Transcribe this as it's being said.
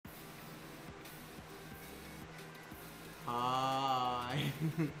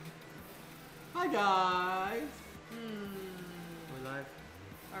Alright. Hi guys. We're live.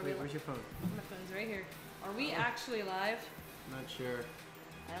 Are Wait, we where's your phone? My phone's right here. Are we actually live? Not sure.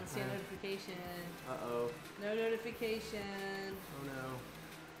 I don't see a notification. Uh-oh. No notification. Oh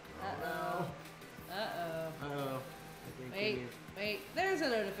no. Uh-oh. Uh-oh. Uh-oh. I think Wait, wait. There's a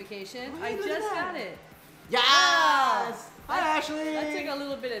notification. Oh, I look at just that. got it. Yes! Hi, Ashley! That took a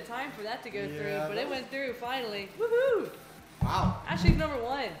little bit of time for that to go through, Yeah, but that it went through finally. Woohoo! Wow. Ashley's number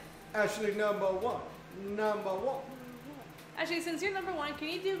one. Ashley number one. Number one. Actually, since you're number one, can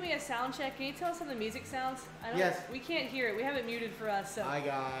you do me a sound check? Can you tell us how the music sounds? Yes. We can't hear it. We have it muted for us. So. Hi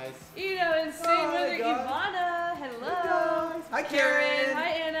guys. Insane Hi, Mother guys. Ivana. Hello. Hi, guys. Hi, Karen. Hi,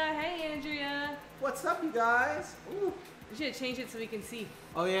 Anna. Hi, Andrea. What's up, you guys? Ooh. We should change it so we can see.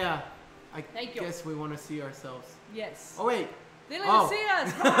 Oh yeah. I Thank you. guess we want to see ourselves. Yes. Oh wait. They don't even see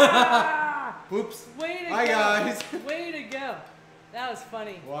us. Ah! Oops. Way to Hi go. guys. Way to go. That was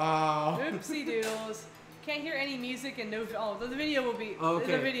funny. Wow. Oopsie doodles. Can't hear any music and no. Oh, the video will be.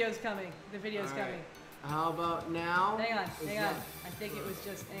 Okay. The video's coming. The video's All right. coming. How about now? Hang on. Is Hang on. that- I think it was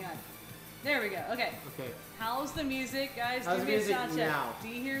just. Hang on. There we go. Okay. Okay. How's the music, guys? How's Give the me a music sound check. now? Do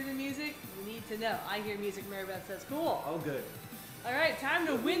you hear the music? We need to know. I hear music. Maribeth says, "Cool." Oh, good. All right, time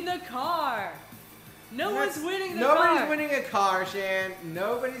to win the car. No one's winning the Nobody's car. winning a car, Shan.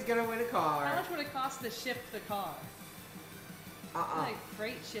 Nobody's gonna win a car. How much would it cost to ship the car? Like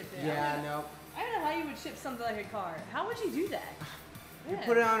freight ship it. Yeah, no. I don't know how you would ship something like a car. How would you do that? You Yeah.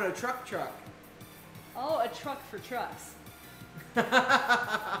 put it on a truck. Oh, a truck for trucks.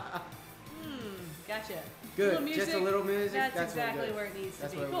 Gotcha. Good. Little music, Just a little music. That's what exactly good. where it needs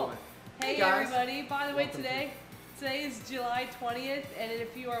That's to be. what we Cool. want. Hey guys. everybody. By the way, Welcome today is July 20th, and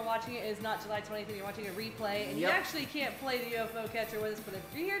if you are watching it, it's not July 20th, and you're watching a replay, and you Yep. actually can't play the UFO catcher with us, but if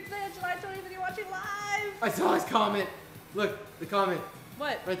you're here today on July 20th and you're watching live, I saw his comment. Look, the comment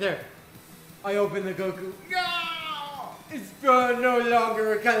what? right there. I opened the Goku. No! It's no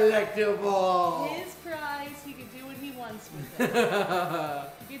longer a collectible. His prize, he can do what he wants with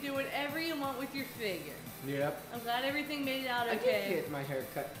it. You can do whatever you want with your figure. Yep. I'm glad everything made it out I did okay. get my hair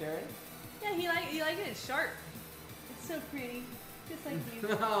cut, Karen. Yeah, he like it. It's sharp. It's so pretty. Just like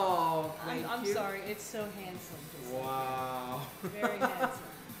you. Oh, thank I'm you. sorry. It's so handsome. Just Wow. very handsome.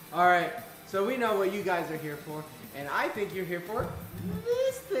 All right. So we know what you guys are here for, and I think you're here for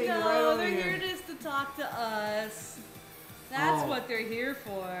this thing right No, over they're here. here just to talk to us. That's Oh. what they're here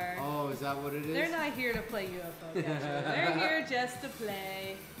for. Oh, is that what it is? They're not here to play UFO catcher. They're here just to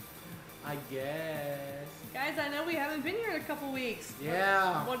play. I guess. Guys, I know we haven't been here in a couple weeks.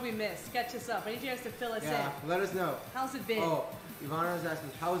 Yeah. What did we miss? Catch us up. I need you guys to fill us Yeah. in. Let us know. How's it been? Oh, Ivana was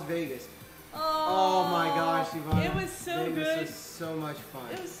asking, how was Vegas? Oh, Oh my gosh, Ivana. It was so Vegas good. was so much fun.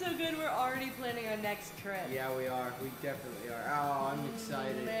 It was so good. We're already planning our next trip. Yeah, we are. We definitely are. Oh, I'm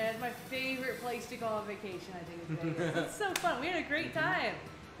excited. Man, my favorite place to go on vacation, I think, is Vegas. It's so fun. We had a great time.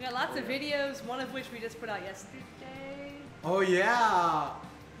 We got lots of videos, one of which we just put out yesterday. Oh yeah.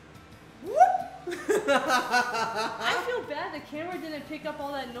 I feel bad the camera didn't pick up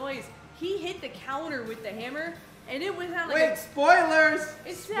all that noise. He hit the counter with the hammer, and it went out like Wait, spoilers!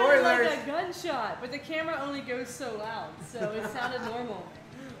 it sounded Spoilers! like a gunshot, but the camera only goes so loud, so it sounded normal.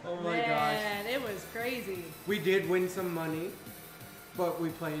 Oh my gosh. Man, it was crazy. We did win some money, but we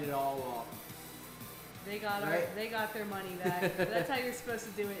played it all off. They got Right? they got their money back. That's how you're supposed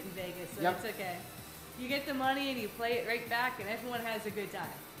to do it in Vegas, so Yep. it's okay. You get the money and you play it right back, and everyone has a good time.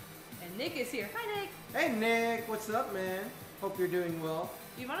 And Nick is here. Hi, Nick. Hey Nick, what's up, man? Hope you're doing well.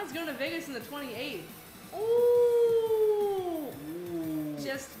 Ivana's going to Vegas on the 28th. Ooh! Ooh.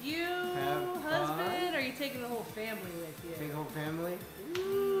 Just you, Have husband, fun. or are you taking the whole family with you? Big whole family.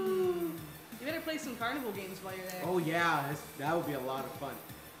 Ooh! You better play some carnival games while you're there. Oh yeah, that would be a lot of fun.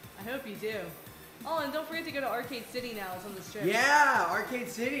 I hope you do. Oh, and don't forget to go to Arcade City now. It's on the strip. Yeah, Arcade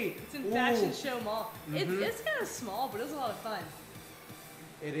City. It's in Ooh. Fashion Show Mall. Mhm. It's kind of small, but it was a lot of fun.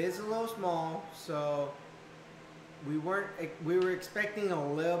 It is a little small, so we were expecting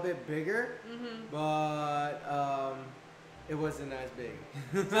a little bit bigger, but it wasn't as big.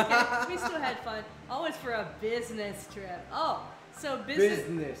 Okay, we still had fun. Oh, it's for a business trip. Oh, so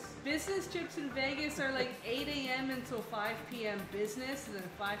business trips in Vegas are like 8 a.m. until 5 p.m. business, and then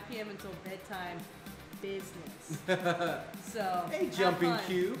 5 p.m. until bedtime business. So Hey, have Jumping fun.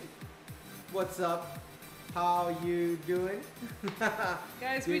 Cube, what's up? How you doing?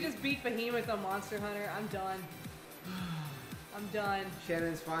 Guys, we just beat Behemoth on Monster Hunter. I'm done. I'm done.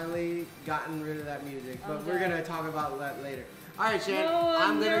 Shannon's finally gotten rid of that music, but I'm we're done. gonna talk about that later. All right, Shannon, No,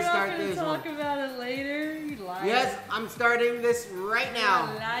 I'm we're gonna not start gonna this talk one. about it later. You liar. Yes, I'm starting this right You're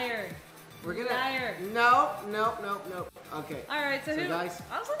now. a liar. We're gonna. Liar. No. Okay. All right, so who? Guys.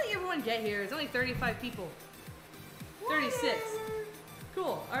 I was letting everyone get here. It's only 35 people. 36. Whatever.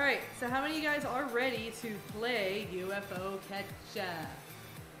 Cool. All right. So how many of you guys are ready to play UFO Catch?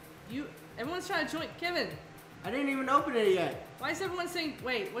 Everyone's trying to join. Kevin. I didn't even open it yet. Why is everyone saying?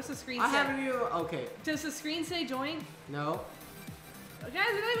 Wait. What's the screen say? I haven't even. Okay. Does the screen say join? No. Guys,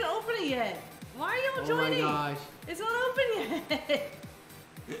 they're not even open it yet. Why are y'all joining? Oh my gosh. It's not open yet.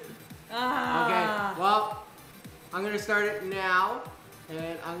 Okay. Well, I'm gonna start it now,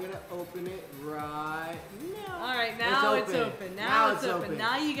 and I'm gonna open it right now. All right, now it's open. Now it's open.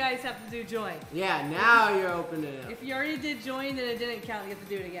 Now you guys have to do join. Yeah, now you're opening it up. If you already did join, then it didn't count. You have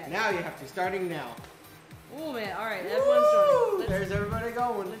to do it again. Now you have to. Starting now. Oh man! All right, everyone's joining. There's everybody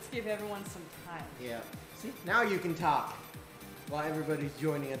going. Let's give everyone some time. Yeah. See, now you can talk while everybody's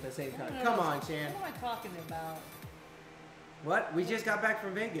joining at the same time. Come on, Shan. What am I talking about? What? We just got back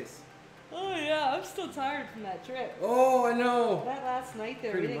from Vegas. Oh yeah, I'm still tired from that trip. Oh, I know. That last night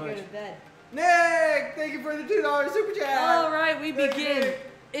there, we didn't go to bed. Nick, thank you for the $2 super chat. All right, we begin.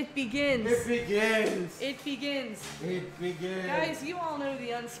 It begins. It begins. It begins. It begins. Guys, you all know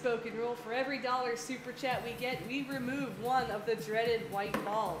the unspoken rule. For every $1 super chat we get, we remove one of the dreaded white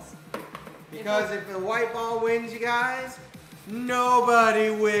balls. Because if the white ball wins, you guys, nobody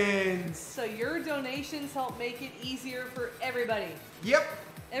wins. So your donations help make it easier for everybody. Yep.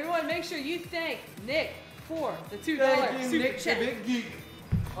 Everyone, make sure you thank Nick for the $2 Thank you, super Nick, chat. the big geek.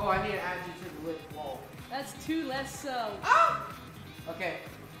 Oh, I need to add you to the list wall. That's 2 less. Ah! Okay.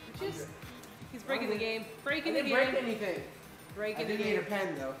 He's breaking the game. Breaking the game. I didn't break anything. Breaking the I didn't game. need a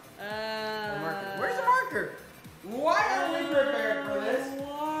pen though. A marker. Where's the marker? Why are we prepared for this?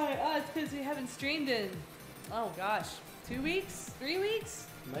 Why? Oh, it's because we haven't streamed in. Oh gosh, 2 weeks? 3 weeks?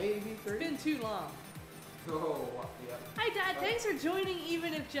 Maybe 3. It's been too long. Oh, yeah. Hi Dad, thanks for joining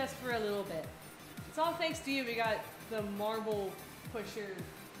even if just for a little bit. It's all thanks to you we got the marble pusher.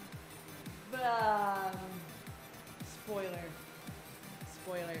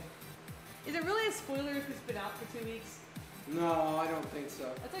 Spoiler. Is it really a spoiler if it's been out for 2 weeks? No, I don't think so.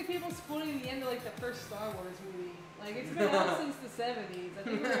 That's like people spoiling the end of like the first Star Wars movie. Like it's been out since the 70s. I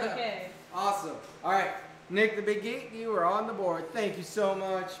think we're okay. Awesome. All right, Nick the Big Geek, you are on the board. Thank you so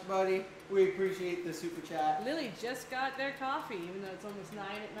much, buddy. We appreciate the super chat. Lily just got their coffee, even though it's almost 9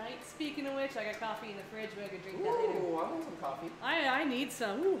 at night. Speaking of which, I got coffee in the fridge, but I could drink that later. Ooh, I want some coffee. I need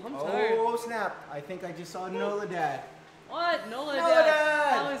some. Ooh, I'm tired. Oh, snap. I think I just saw Nola Dad. What? Nola Dad.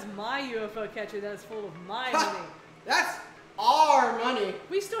 That was my UFO catcher that was full of my money. That's our money.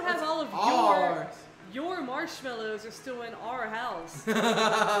 We still have all of ours. Your marshmallows are still in our house. You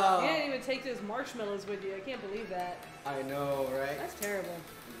didn't even take those marshmallows with you. I can't believe that. I know, right? That's terrible.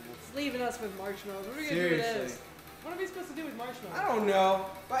 It's leaving us with marshmallows. What are we going to do with those? What are we supposed to do with marshmallows? I don't know.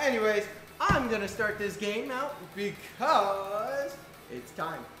 But anyways, I'm going to start this game out because it's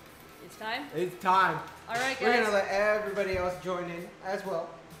time. It's time? It's time. All right, guys. We're going to let everybody else join in as well.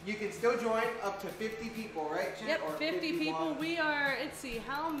 You can still join up to 50 people, right, Jen? Yep, or 50 people. We are, let's see,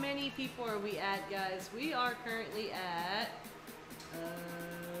 how many people are we at, guys? We are currently at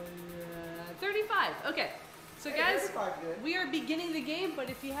 35. Okay. So, guys, we are beginning the game,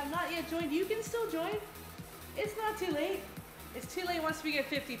 but if you have not yet joined, you can still join. It's not too late. It's too late once we get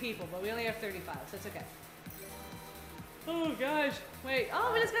 50 people, but we only have 35, so it's okay. Oh, gosh. Wait.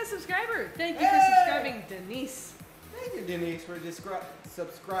 Oh, we just got a subscriber. Thank you for subscribing, Denise. Thank you, Denise, for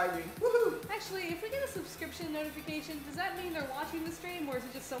subscribing. Woohoo! Actually, if we get a subscription notification, does that mean they're watching the stream, or is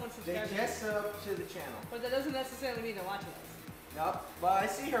it just someone subscribing? They just sub to the channel. But that doesn't necessarily mean they're watching us. Nope. Well, I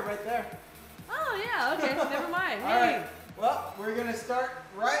see her right there. Oh, yeah. Okay. Never mind. Hey. All right. Well, we're going to start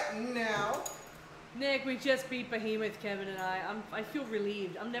right now. Nick, we just beat Behemoth, Kevin and I feel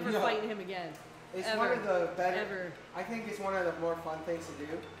relieved. I'm never fighting him again. It's ever, one of the better. Ever. I think it's one of the more fun things to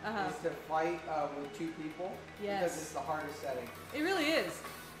do. Is to fight with 2 people. Yes. Because it's the hardest setting. It really is.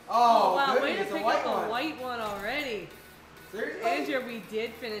 Oh, wow! good. Way to It's pick up a white one already. Seriously? Andrea, we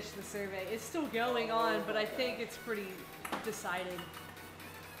did finish the survey. It's still going on, but I think it's pretty decided.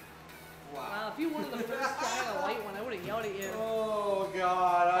 Wow! If you wanted the first try on a white one, I would have yelled at you. Oh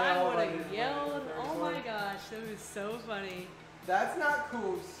God! I would have yelled. Oh my gosh, that was so funny. That's not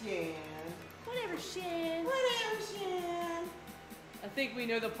cool, Shan. Whatever, Shan. Whatever, Shan. I think we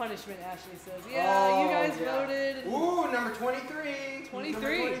know the punishment, Ashley says. Yeah, you guys voted. Ooh, number 23.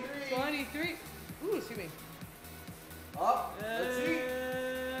 23. 23. Ooh, excuse me. Oh, let's see.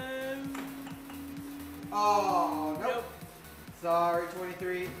 Oh, nope. Sorry,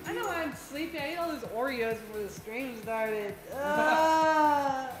 23. I know I'm sleepy. I ate all those Oreos before the stream started.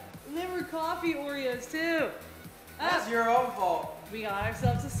 Liver coffee Oreos, too. That's your own fault. We got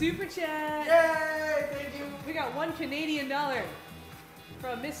ourselves a super chat. Yay! Thank you. We got $1 Canadian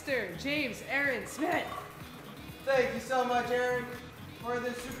from Mr. James Aaron Smith. Thank you so much, Aaron, for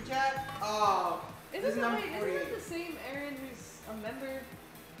this super chat. Isn't it the same Aaron who's a member?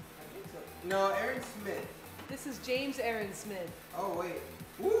 I think so. No, Aaron Smith. This is James Aaron Smith. Oh, wait.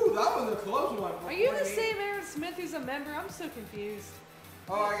 Ooh, that was a close one. Are you the same Aaron Smith who's a member? I'm so confused.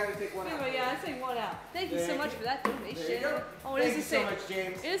 Oh, I gotta take one out. Anyway, yeah, I take one out. Thank you so much for that donation. There you go. Oh, it is the same. Thank you so much,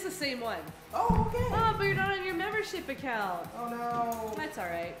 James. It is the same one. Oh, okay. Oh, but you're not on your membership account. Oh, no. That's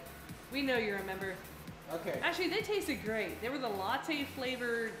alright. We know you're a member. Okay. Actually, they tasted great. They were the latte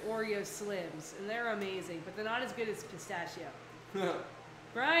flavored Oreo Slims, and they're amazing, but they're not as good as pistachio.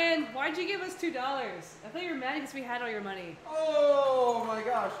 Brian, why'd you give us $2? I thought you were mad because we had all your money. Oh, my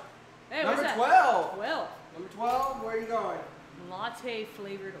gosh. Hey, Number what's that? 12. 12. Number 12, where are you going? Latte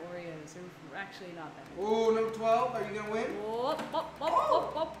flavored Oreos. They're actually not bad. Oh, number 12, are you going to win?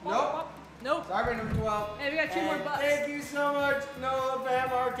 Nope. Nope. Sorry, number 12. Hey, we got two more bucks. Thank you so much, Noah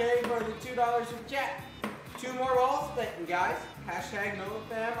Fam Arcade, for the $2 super chat. 2 more balls. Thank you, guys. Hashtag Noah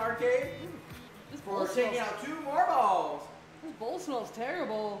Fam Arcade for taking out 2 more balls. This bowl smells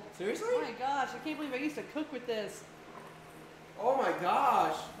terrible. Seriously? Oh my gosh, I can't believe I used to cook with this. Oh my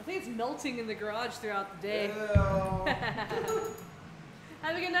gosh. I think it's melting in the garage throughout the day. Ew.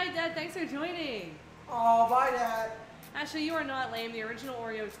 Have a good night, Dad. Thanks for joining. Oh, bye, Dad. Actually, you are not lame. The original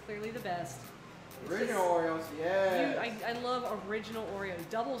Oreo is clearly the best. Original Oreos, yes. I love original Oreos.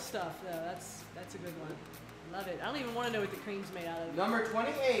 Double stuff, though. That's a good one. Love it. I don't even want to know what the cream's made out of. Number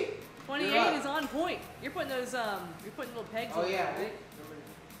 28. 28 is on point. You're putting those, you're putting little pegs on yeah. there,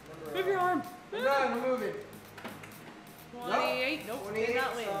 right? Move your arm. No, I'm moving. 28. Nope. 28, Did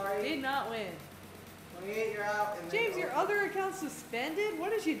not win. sorry. Did not win. 28, you're out. And James, your other account's suspended?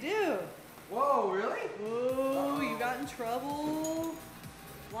 What did you do? Whoa, really? Oh, you got in trouble.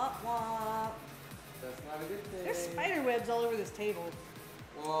 Wop wop. That's not a good thing. There's spider webs all over this table.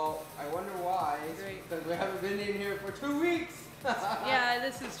 Well, I wonder why. Great. Because we haven't been in here for 2 weeks. Yeah,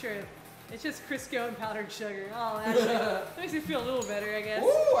 this is true. It's just Crisco and powdered sugar. Oh, that makes me feel a little better, I guess.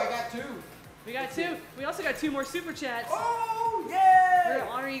 Ooh, I got 2. We got 2. We also got 2 more super chats. Oh, yeah! We're gonna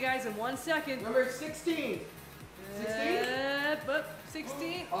honor you guys in 1 second. Number 16. 16?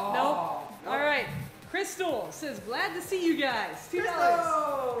 16? Oh, nope. nope. All right. Crystal says, glad to see you guys. $2.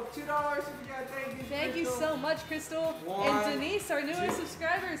 $2 super chat. Thank you. Thank you so much, Crystal. 1, and Denise, our newest 2.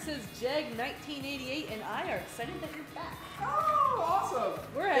 subscriber, says Jeg1988 and I are excited that you're back. Oh, awesome.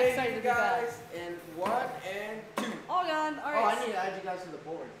 We're Thank excited you to be back. guys. And 1 and 2. All gone. All right. Oh, I need to add you guys to the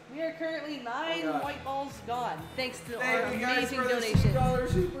board. We are currently 9 white balls gone. Thanks to our Thank you guys amazing for donations. the $2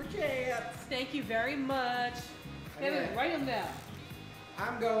 super chat. Thank you very much. Kevin, Okay. write them down.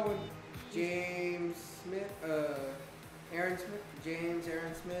 I'm going James Smith, Aaron Smith, James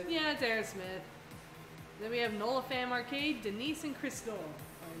Aaron Smith. Yeah, it's Aaron Smith. Then we have Nola Fam Arcade, Denise and Crystal,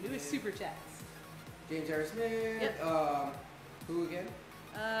 our newest super chats. James Aaron Smith. Yep. Who again?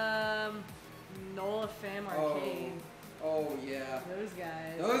 Nola Fam Arcade. Oh yeah. Those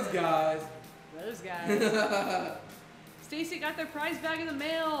guys. Those guys. Those guys. Stacy got their prize bag in the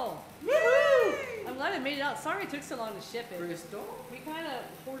mail. Woohoo! I'm glad it made it out. Sorry it took so long to ship it. Crystal. We kind of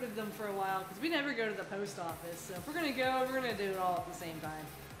hoarded them for a while because we never go to the post office. So if we're going to go, we're going to do it all at the same time.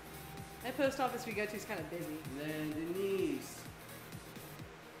 That post office we go to is kind of busy. And then Denise.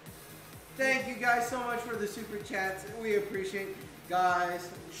 Thank you guys so much for the super chats. We appreciate it. Guys,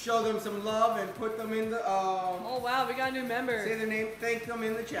 show them some love and put them in the Oh wow, we got a new member. say their name, thank them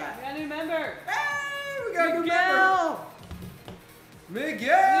in the chat. We got a new member. Hey, we got a new member.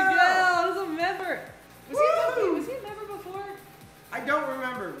 Miguel. Miguel is a member. Was he a member before? I don't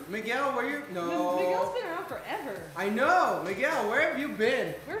remember. Miguel, where you? No. Miguel's been around forever. I know. Miguel, where have you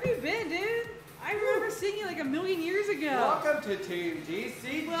been? Where have you been, dude? I remember seeing you like a million years ago. Welcome to Team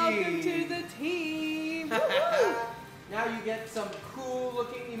DCG. Welcome to the team. Now you get some cool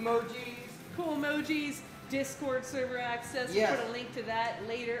looking emojis. Cool emojis, Discord server access. Yes. We'll put a link to that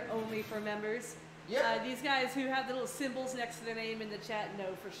later, only for members. Yep. These guys who have the little symbols next to their name in the chat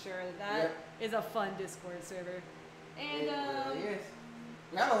know for sure that is a fun Discord server. And yes.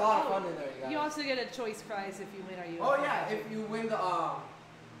 We have a lot of fun in there, you guys. you also get a choice prize if you win our UFO. Oh yeah, if you win the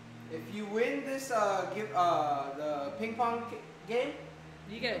if you win this the ping pong game,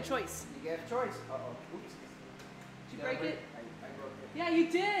 you get a choice. you get a choice. Oops. Did you break it? I broke it. Yeah, you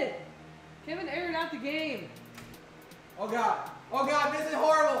did. Kevin aired out the game. Oh god, this is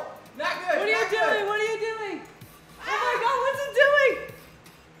horrible. Not good. What are you doing? What are you doing? Oh my god, what's it doing?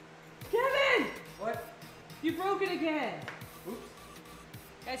 Kevin! What? You broke it again. Oops.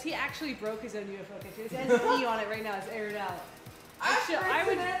 Guys, he actually broke his own UFO picture. It has an E on it right now. It's aired out.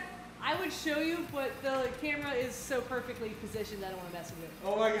 I would show you, but the camera is so perfectly positioned I don't want to mess with it.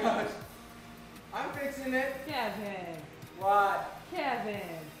 Oh my gosh. I'm fixing it. Kevin. What? Kevin.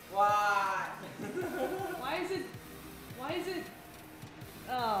 What? Why is it?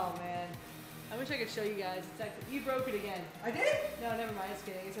 Oh man. I wish I could show you guys. It's actually, you broke it again. I did? No, never mind. It's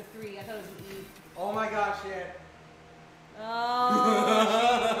kidding. It's a 3. I thought it was an E. Oh my gosh, yeah.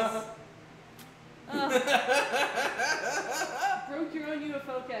 Oh, broke your own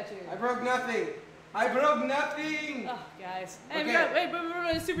UFO catcher. I broke nothing. I broke nothing. Oh, guys. Hey, Okay. we're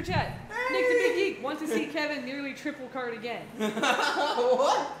in a super chat. Hey. Nick the Big Geek wants to see Kevin nearly triple card again.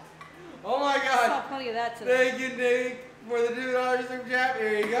 What? Oh my I saw gosh. plenty of that today. Thank you, Nick, for the $2 super chat.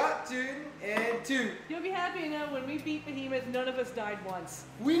 Here you go. 2 and 2. You'll be happy to know when we beat Behemoth, none of us died once.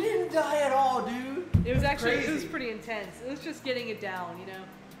 We didn't die at all, dude. It was actually, crazy. it was pretty intense. It was just getting it down, you know.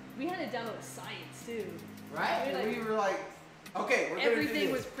 We had it down to a science too. Right? I mean, And we were like, okay, we're gonna do everything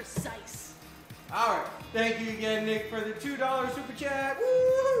this. was precise. All right. Thank you again, Nick, for the $2 super chat.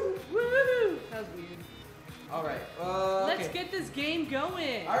 Woo! Woohoo! That was weird. All right. Let's Okay. get this game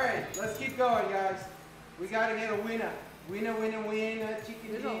going. All right. Let's keep going, guys. We gotta get a winner. Winner,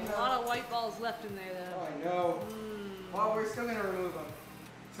 chicken There's dinner. a lot of white balls left in there Oh, though. I know. Well, we're still gonna remove them.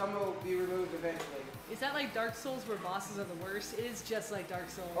 Some will be removed eventually. Is that like Dark Souls where bosses are the worst? It is just like Dark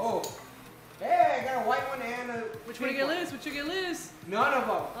Souls. Oh. Hey, I got a white one and a Which one are you gonna lose? Which are you gonna lose? None of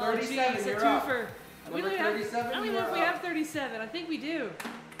them. Oh, 37, geez, a you're up. twofer. We Number don't have, 37, I don't even you know if are we up. have 37. I think we do.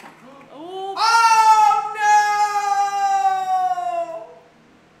 Oh! Oh,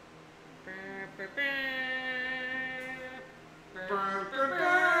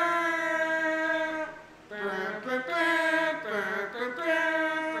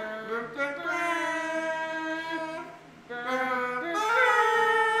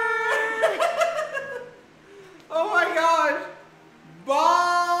 Oh my gosh!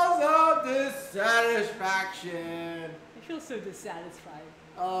 Balls of dissatisfaction. I feel so dissatisfied.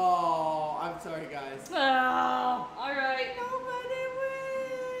 Oh, I'm sorry, guys. Oh, alright. Nobody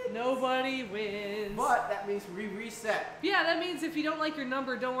wins. Nobody wins. But that means we reset. Yeah, that means if you don't like your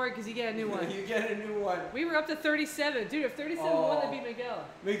number, don't worry because you get a new one. You get a new one. We were up to 37. Dude, if 37 won, that'd be Miguel.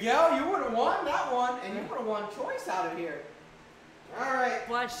 Miguel, you would have won that one, and you would have won choice out of here. All right.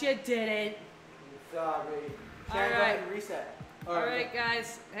 But you didn't. Sorry. All Can't go right. ahead and reset. Alright,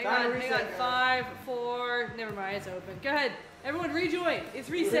 guys. Hang Time to on, hang on. reset, guys. 5, 4. Never mind, it's open. Go ahead. Everyone rejoin. It's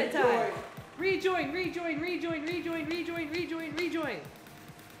reset time. Rejoin, rejoin, rejoin, rejoin, rejoin, rejoin, rejoin.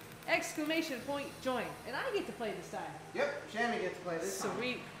 Exclamation point join. And I get to play this time. Yep, Shannon gets to play this time.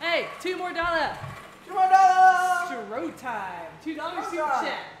 Sweet. Hey, $2 more. $2! Stro time. $2 super time.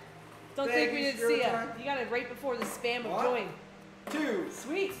 chat. Don't Thank think we you, didn't see Stro ya. time. You got it right before the spam of What? join. 2.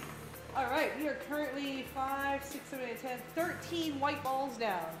 Sweet. All right, we are currently 5, 6, 7, 8, 10, 13 white balls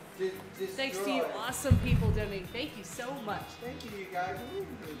down. Thanks to you awesome people donating. Thank you so much. Thank you, you guys.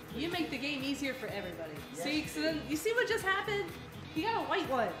 You make the game easier for everybody. Yes, See, you so then you see what just happened? You got a white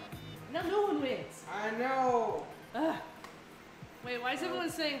one. Now no one wins. I know. Ugh. Wait, why is everyone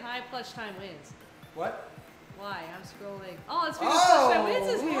saying hi plush time wins? What? Why? I'm scrolling. Oh, it's because Oh, plush time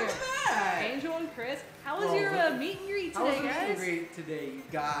wins is look here. at that. Angel and Chris. How was Oh, your look at- meet and greet How was today, the meet and guys? greet today, you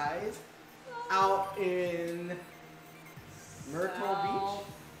guys? Out in Myrtle South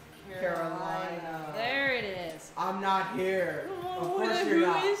Beach, Carolina. There it is. I'm not here. Of Oh, course who you're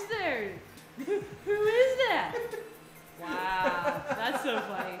not. is there? Who is that? Wow, that's so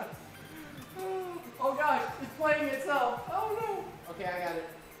funny. Oh gosh, it's playing itself. Oh no. Okay, I got it.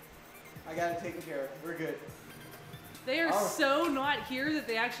 I got it taken care of. We're good. They are Oh. so not here that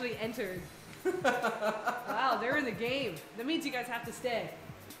they actually entered. Wow, they're in the game. That means you guys have to stay.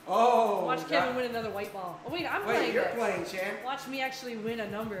 Oh. Watch God. Kevin win another white ball. Oh wait, I'm Wait, playing you're this. playing, Shan. Watch me actually win a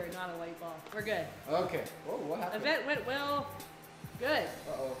number, not a white ball. We're good. Okay. Oh, what happened? Event went well. Good.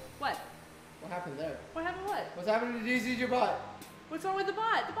 Uh-oh. What? What happened there? What happened? What? What's happening to DCG bot? What's wrong with the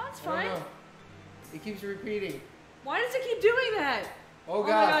bot? The bot's I don't fine. know. It keeps repeating. Why does it keep doing that? Oh, Oh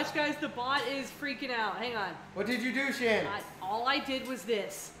God. my gosh, guys, the bot is freaking out. Hang on. What did you do, Shan? All I did was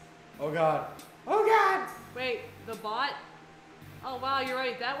this. Oh, God. Oh, God. Wait, the bot? Oh wow, you're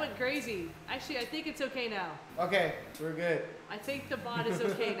right. That went crazy. Actually, I think it's okay now. Okay, we're good. I think the bot is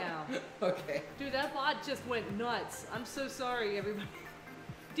okay now. Okay. Dude, that bot just went nuts. I'm so sorry, everybody.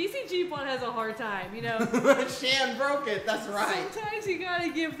 DCG bot has a hard time, you know? Shan broke it, that's right. Sometimes you gotta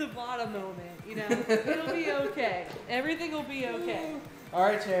give the bot a moment, you know? It'll be okay. Everything will be okay.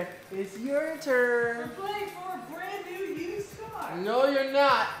 Alright, Shan. It's your We're turn. playing for a brand new used car. No, you're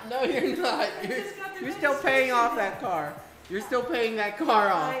not. No, you're not. I just got the You're still paying registration off now. that car. You're still paying that car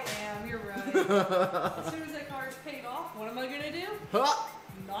off. I am, you're right. As soon as that car is paid off, what am I going to do? Huh?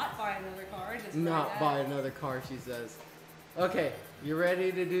 Not buy another car. Just Not buy another car, she says. Okay, you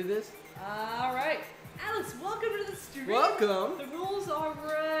ready to do this? All right. Alex, welcome to the stream. Welcome. The rules are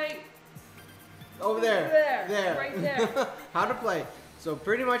right over there. There. Right there. How to play. So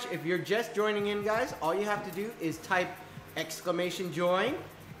pretty much if you're just joining in, guys, all you have to do is type !join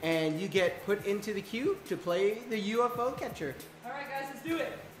and you get put into the queue to play the UFO catcher. All right, guys, let's do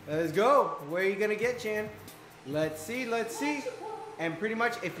it. Let's go. Where are you going to get, Shan? Let's see. And pretty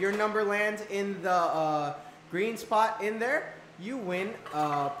much if your number lands in the green spot in there, you win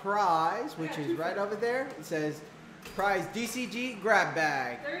a prize, which is right over there. It says prize DCG grab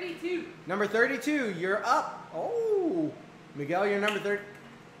bag. 32. Number 32, you're up. Oh, Miguel, you're number 30.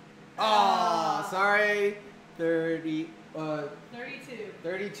 Oh, sorry. 32.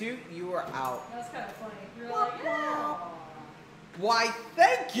 32, you were out. That's kind of funny. You're like, yeah. Why,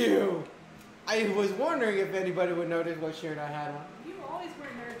 thank you. I was wondering if anybody would notice what shirt I had on. You always wear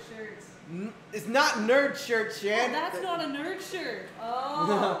nerd shirts. It's not nerd shirt, Shan. Oh, that's not a nerd shirt.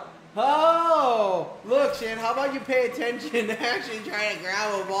 Oh. Oh, look, Shan, how about you pay attention to actually trying to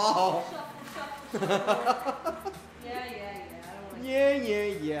grab a ball? Shuffle. Yeah. I don't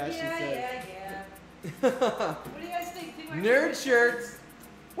like Yeah, she said. Yeah. What do you guys think? Nerd shirts?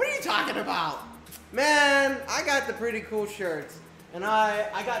 What are you talking about? Man, I got the pretty cool shirts. And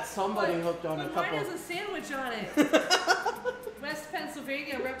I got somebody hooked on a couple. Mine has a sandwich on it. West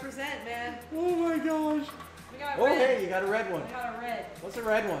Pennsylvania represent, man. Oh my gosh. We got oh, red. hey, you got a red one. I got a red. What's a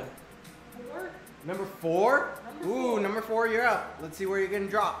red one? 4. Number 4? Ooh, number 4, you're up. Let's see where you're going to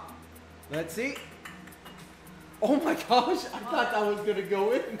drop. Let's see. Oh my gosh, I thought that was going to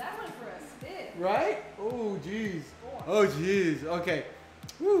go in. That went for a spin. Right? Oh, jeez. 4. Oh, jeez. Okay.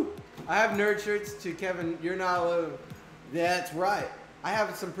 Woo. I have nerd shirts to Kevin. You're not allowed. That's right. I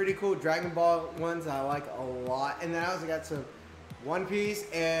have some pretty cool Dragon Ball ones that I like a lot. And then I also got some One Piece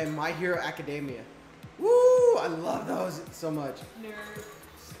and My Hero Academia. Woo! I love those so much. Nerd.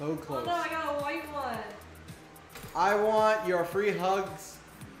 So close. Oh no, I got a white one. I want your free hugs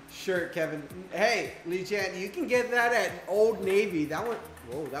shirt, Kevin. Hey, Lee Chan, you can get that at Old Navy. That one.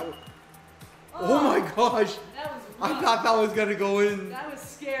 Whoa, that one. Oh my gosh. That was rough. I thought that was going to go in. That was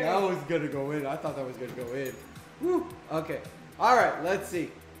scary. That was going to go in. I thought that was going to go in. Woo. Okay. All right. Let's see.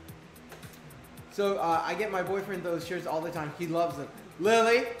 So I get my boyfriend those shirts all the time. He loves them.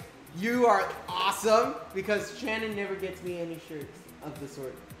 Lily, you are awesome because Shannon never gets me any shirts of the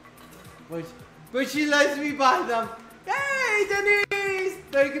sort. But she lets me buy them. Hey, Denise!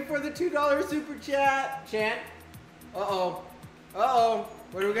 Thank you for the $2 super chat. Chan. Uh-oh.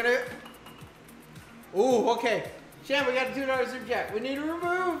 What are we going to... Ooh, okay. Shan, we got a $2 super chat. We need to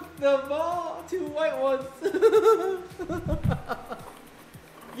remove the ball. 2 white ones.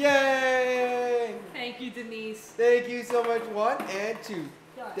 Yay! Thank you, Denise. Thank you so much. 1 and 2.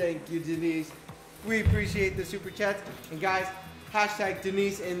 Got it. Thank you, Denise. We appreciate the super chats. And guys, hashtag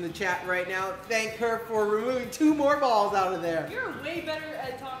Denise in the chat right now. Thank her for removing 2 more balls out of there. You're way better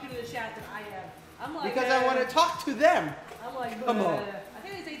at talking to the chat than I am. I'm like... Because I want to talk to them. I'm like... Come on. I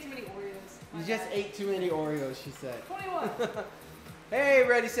think I just ate too many Oreos. You just ate too many Oreos, she said. 21. Hey,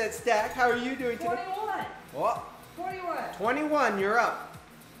 Ready, Set, Stack. How are you doing today? 21. Oh. 21. 21, you're up.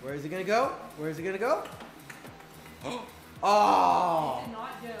 Where is it going to go? Where is it going to go? It Oh. did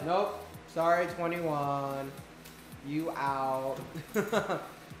not go. Nope. Sorry, 21. You out.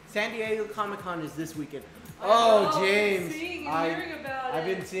 San Diego Comic-Con is this weekend. Oh, James. I've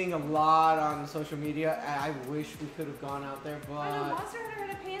been seeing a lot on social media. I wish we could have gone out there, but... I know, Monster Hunter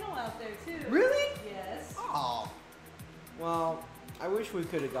had a panel out there, too. Really? Yes. Oh. Well, I wish we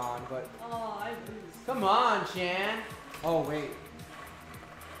could have gone, but... Oh, I lose. Come on, Shan. Oh, wait.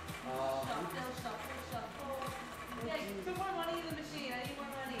 Shuffle. Yeah, put more money in the machine. I need more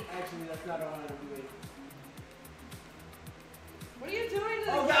money. Actually, that's not what I'm doing. What are you doing to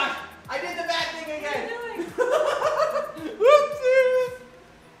the Oh, gosh. I did the bad thing again. What are you doing? Whoopsies.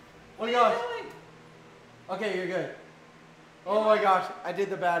 Oh, my gosh. What are you doing? Okay, you're good. Oh, my gosh. I did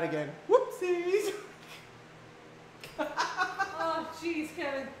the bad again. Whoopsies. Oh, jeez,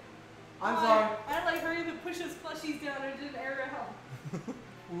 Kevin. I'm sorry. I like hurry to push those plushies down and didn't air help.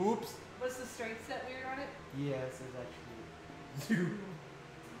 Whoops. What's the strength set weird on it? Yes, it's actually 2.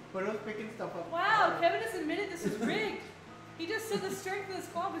 But I was picking stuff up. Wow, Kevin just admitted this is rigged. He just said the strength of the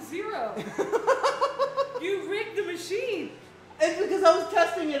squad was 0. You rigged the machine. It's because I was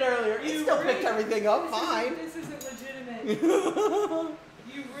testing it earlier. It You still rigged- picked everything up fine. This isn't legitimate.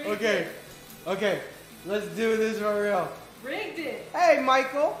 You rigged Okay. it. Okay. Let's do this for real. Rigged it. Hey,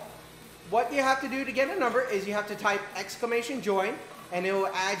 Michael. what you have to do to get a number is you have to type !join, and it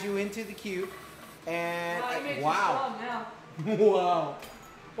will add you into the queue. And wow. Wow.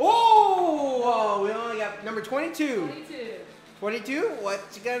 Oh, we only got number 22. 22. What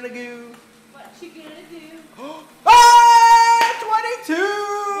you gonna do? What you gonna do? Ah, 22.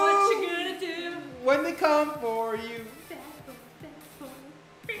 What you gonna do? When they come for you.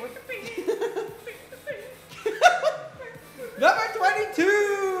 Number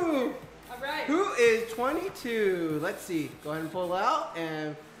 22. All right. Who is 22? Let's see. Go ahead and pull out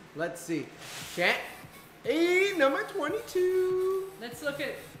and let's see. Shan. Hey, number 22. Let's look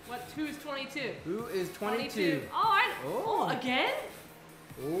at who's 22. Who is 22? Oh, again?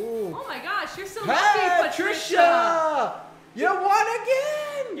 Oh my gosh, you're so hey, lucky, Patricia. You won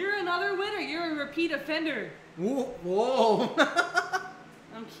again. You're another winner. You're a repeat offender. Whoa.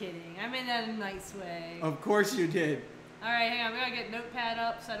 I'm kidding. I meant that in a nice way. Of course you did. All right, hang on. We gotta get notepad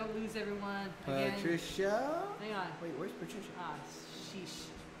up so I don't lose everyone again. Patricia. Hang on. Wait, where's Patricia? Ah, sheesh.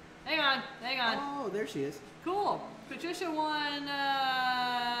 Hang on. Oh, there she is. Cool. Patricia won.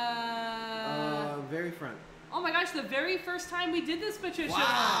 Very front. Oh my gosh, the very first time we did this, Patricia.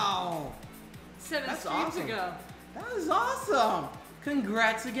 Wow. 7 That's streams awesome. ago. That was awesome.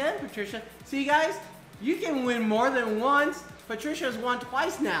 Congrats again, Patricia. See, guys, you can win more than once. Patricia's won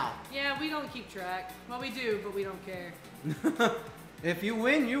twice now. Yeah, we don't keep track. Well, we do, but we don't care. If you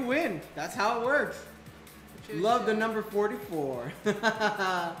win, you win. That's how it works. Patricia. Love the number 44.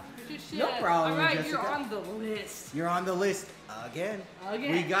 Patricia. No problem, All right, Jessica. you're on the list. You're on the list again.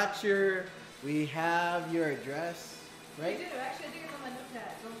 We have your address, right? We do. Actually, I think it's on my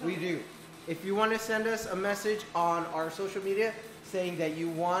notepad. We do. If you want to send us a message on our social media saying that you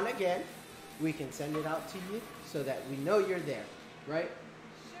won again, we can send it out to you so that we know you're there, right?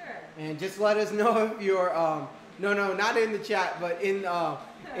 Sure. And just let us know if you're no, not in the chat, but in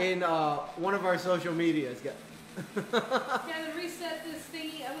one of our social medias. Can I reset this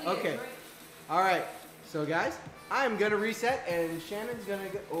thingy? I'm gonna Okay. get right. All right. So guys, I'm gonna reset, and Shannon's gonna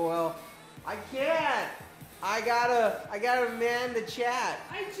go. Oh, well, I can't. I gotta man the chat.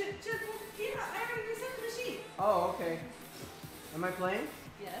 I already reset the machine. Oh, okay. Am I playing?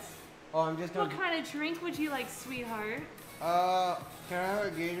 Yes. Oh, I'm just gonna. What kind of drink would you like, sweetheart? Can I have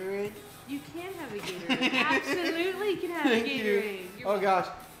a Gatorade? You can have a Gatorade. Absolutely can have Thank a you. Gatorade. Oh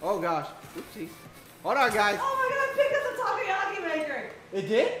gosh. Oopsies. Hold on, guys. Oh my god, pick up the takoyaki maker. It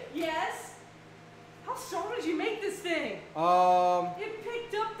did? Yes. How strong did you make this thing? It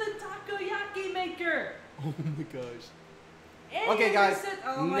picked up the takoyaki maker. Oh my gosh. And Okay, guys.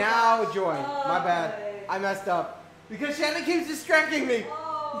 Now join. Oh, My bad. okay. I messed up because Shannon keeps distracting me.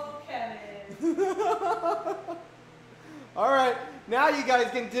 Oh, Kevin. All right. Now you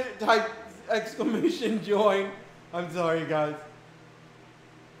guys can type !join. I'm sorry, guys.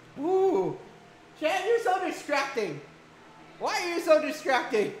 Ooh. Shannon, you're so distracting. Why are you so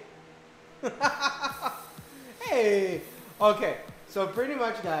distracting? Hey. Okay. So pretty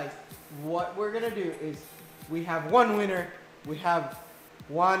much, guys, what we're going to do is we have one winner. We have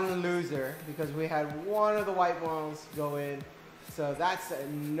one loser because we had one of the white ones go in. So that's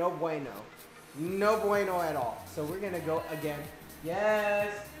no bueno. No bueno at all. So we're going to go again.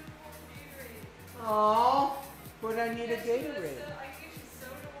 Yes. Aww. But I need a Gatorade. I can get you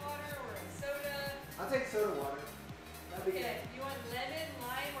soda water or a soda. I'll take soda water. That'd be Okay, you want lemon,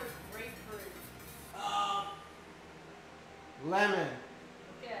 lime, or grapefruit? Lemon.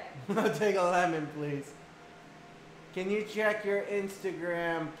 Okay. I'll take a lemon, please. Can you check your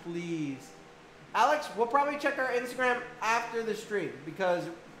Instagram, please? Alex, we'll probably check our Instagram after the stream because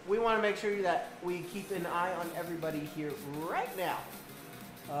we want to make sure that we keep an eye on everybody here right now.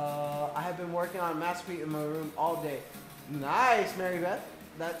 I have been working on Masterpiece in my room all day. Nice, Mary Beth.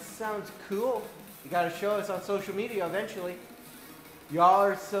 That sounds cool. You got to show us on social media eventually. Y'all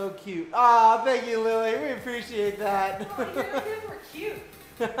are so cute. Aw, thank you, Lily. We appreciate that. Oh, you're cute.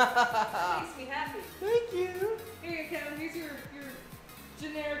 That makes me happy. Thank you. Here, Kevin. Here's your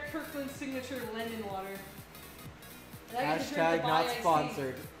generic Kirkland signature lemon water. And I get to drink the Hashtag not iced tea.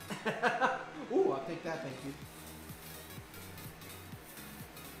 sponsored. Ooh, I'll take that. Thank you.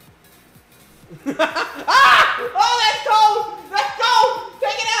 Ah! Oh, that's cold! That's cold!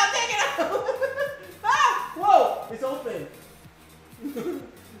 Take it out! Take it out! Ah! Whoa! It's open.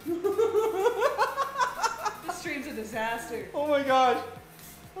 This stream's a disaster. Oh my gosh.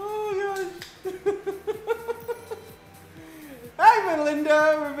 Oh my gosh. Hi, Melinda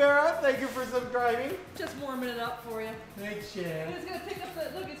Rivera. Thank you for subscribing. Just warming it up for you. Thanks, Shan. It's gonna pick up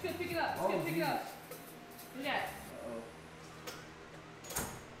the look. It's gonna pick it up. It's gonna pick it up. Look at it.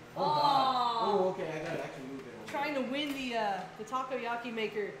 Oh, God. Oh, okay. I gotta actually move it over. Try trying to win the takoyaki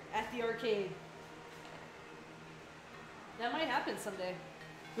maker at the arcade. That might happen someday.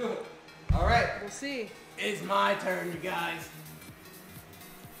 All right. We'll see. It's my turn, you guys.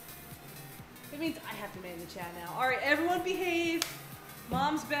 It means I have to man the chat now. All right, everyone behave.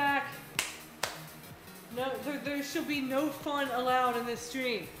 Mom's back. No, there shall be no fun allowed in this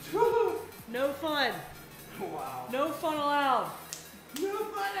stream. No fun. Wow. No fun allowed. No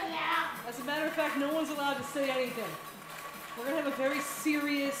fun allowed. As a matter of fact, no one's allowed to say anything. We're gonna have a very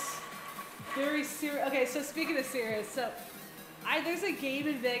serious. Okay, so speaking of serious, there's a game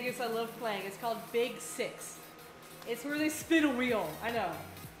in Vegas I love playing. It's called Big Six. It's where they spin a wheel. I know.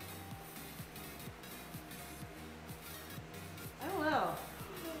 I don't know.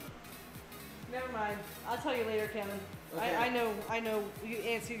 Never mind. I'll tell you later, Kevin. Okay. I know the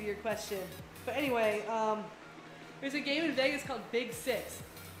answer to your question. But anyway, there's a game in Vegas called Big Six.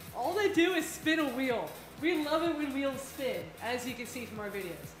 All they do is spin a wheel. We love it when wheels spin, as you can see from our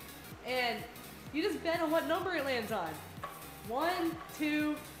videos. And you just bet on what number it lands on. 1,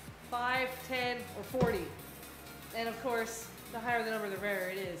 2, 5, 10, or 40. And of course, the higher the number, the rarer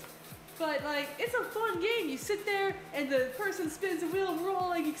it is. But like, it's a fun game. You sit there and the person spins a wheel and we're all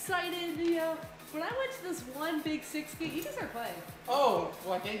like excited, you know. When I went to this one Big Six game, you can start playing. Oh,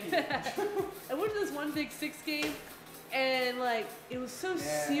 well, thank you. I went to this one Big Six game and like, it was so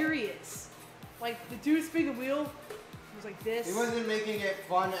serious. Like the dude spinning the wheel was like this. He wasn't making it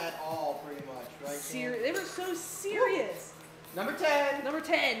fun at all, pretty much, right? They were so serious. Woo. Number 10. Number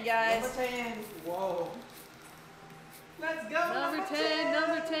 10, guys. Number 10. Whoa. Let's go. Number 10,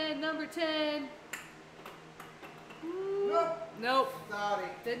 number 10, number 10. Nope. Sorry.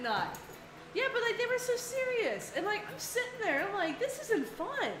 Did not. Yeah, but like they were so serious. And like I'm sitting there, I'm like, this isn't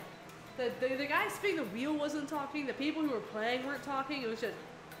fun. The guy spinning the wheel wasn't talking, the people who were playing weren't talking, it was just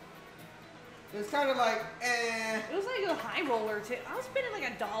It was kind of like, It was like a high roller too. I was spending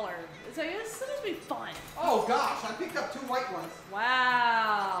like $1. It's like, it's supposed to be fun. Oh gosh, I picked up 2 white ones.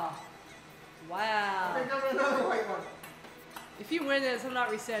 Wow. I Wow. picked up another white one. If you win this, I'm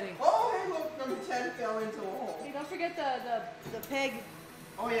not resetting. Oh, hey, look, number 10 fell into a hole. Hey, don't forget the peg.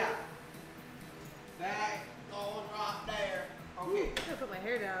 Oh yeah. That goes right there. Okay. I'm gonna put my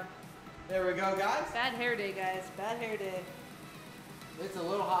hair down. There we go, guys. Bad hair day, guys. Bad hair day. It's a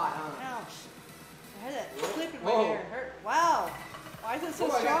little hot, huh? Ouch. I had that clip in my Whoa. hair. It hurt. Wow. Why is it so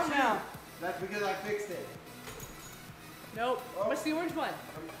Oh, I got strong 2. now? That's because I fixed it. Nope. Oh. What's the orange one?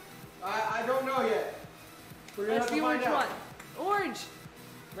 I don't know yet. We're gonna What's have the to orange find out. one? Orange.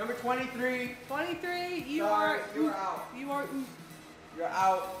 Number 23. 23. You Sorry, are. you're out. You are. You're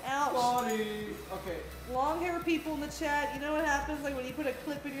out. Ouch. Sorry. Okay. Long hair people in the chat, you know what happens? Like when you put a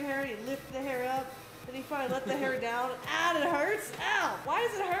clip in your hair and you lift the hair up, then you finally let the hair down. Ow, it hurts. Ow. Why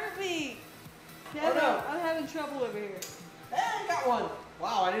does it hurt me? Kevin, no. I'm having trouble over here. Hey, I got one.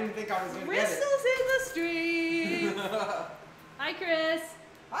 Wow, I didn't think I was gonna get it. Crystal's in the street. Hi, Chris.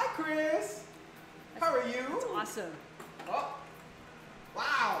 Hi, Chris. How are you? That's awesome. Oh.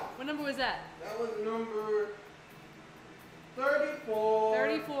 Wow. What number was that? That was number 34.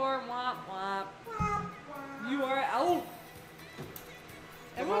 34. Womp womp. You are out.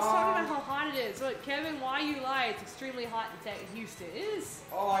 Everyone's Come talking on. about how hot it is. Look, Kevin, why you lie? It's extremely hot in Houston. It is.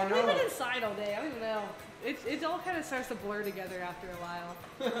 Oh, I know. We've been inside all day. I don't even know. It all kind of starts to blur together after a while.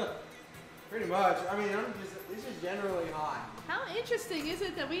 Pretty much. I mean, it's just generally hot. How interesting is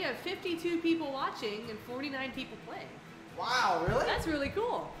it that we have 52 people watching and 49 people playing? Wow, really? That's really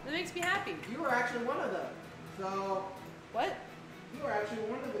cool. That makes me happy. You were actually one of them. So, What? you were actually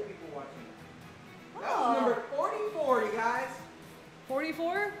one of the people watching. That Oh. was number 44, you guys.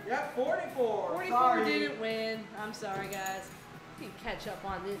 44? Yep, 44. 44 Sorry. didn't win. I'm sorry, guys. I can catch up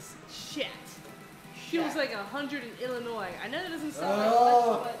on this shit. Feels like 100 in Illinois. I know that doesn't sound like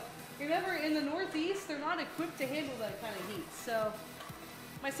much, but remember, in the Northeast, they're not equipped to handle that kind of heat. So,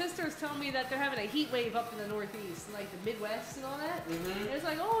 my sister's telling me that they're having a heat wave up in the Northeast, like the Midwest and all that. Mm-hmm. And it's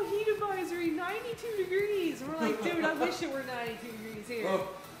like, oh, heat advisory, 92 degrees. And we're like, dude, I wish it were 92 degrees here. Oh.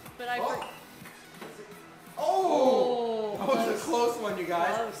 But I. Oh! That was Close. a close one, you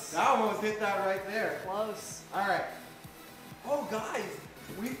guys. Close. That almost hit that right there. Close. All right. Oh, guys,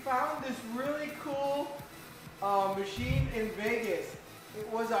 we found this really cool machine in Vegas. It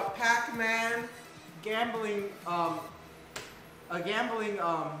was a Pac-Man gambling,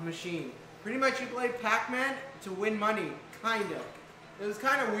 machine. Pretty much you play Pac-Man to win money, kinda. It was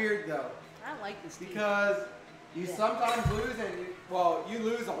kind of weird though, I like this game. because you sometimes lose and you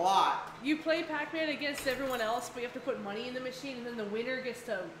lose a lot. You play Pac-Man against everyone else, but you have to put money in the machine, and then the winner gets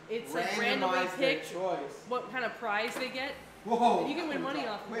to, it's like randomly Randomize their picked choice. what kind of prize they get. Whoa! You can win money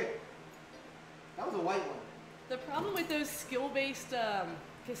off of Wait, that was a white one. The problem with those skill-based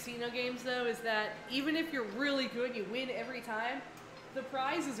casino games, though, is that even if you're really good, you win every time. The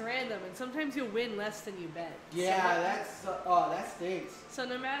prize is random, and sometimes you'll win less than you bet. Yeah, that stinks. So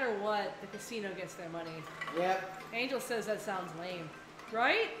no matter what, the casino gets their money. Yep. Angel says that sounds lame,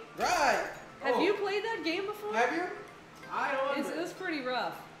 right? Right. Have you played that game before? Have you? I don't. It was pretty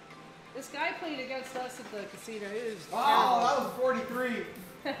rough. This guy played against us at the casino. It was that was 43.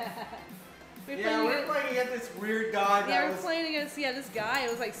 we're playing against this weird guy. We're playing against this guy. It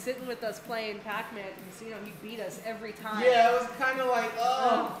was like sitting with us playing Pac-Man at the casino. He beat us every time. Yeah, it was kind of like,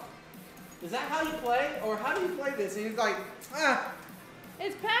 is that how you play, or how do you play this? And he's like,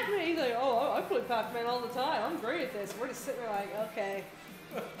 It's Pac-Man. He's like, oh, I play Pac-Man all the time. I'm great at this. We're just sitting there like, okay,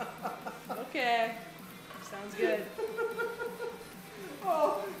 okay, sounds good.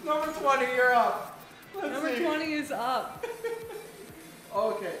 Oh, number 20, you're up. Number 20 is up.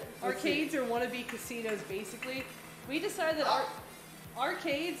 Okay. Arcades are wannabe casinos, basically. We decided that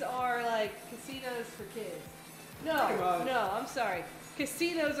arcades are like casinos for kids. No, I'm sorry.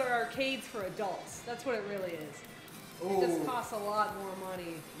 Casinos are arcades for adults. That's what it really is. Ooh. It just costs a lot more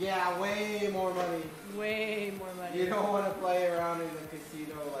money. Yeah, way more money. Way more money. You don't want to play around in a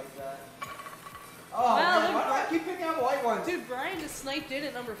casino like that. Oh, man, why do I keep picking up white ones? Dude, Brian just sniped in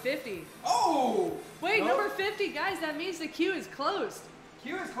at number 50. Oh! Wait, nope. Number 50, guys, that means the queue is closed.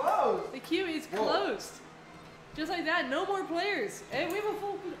 Queue is closed. The queue is closed. Just like that, no more players. Hey, we have a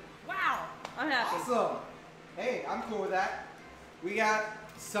full. Wow, I'm happy. Awesome. Hey, I'm cool with that. We got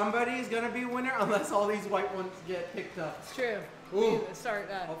somebody's gonna be winner unless all these white ones get picked up. It's true. Ooh. Start.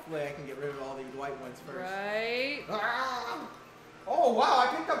 Hopefully, I can get rid of all these white ones first. Right. Oh wow,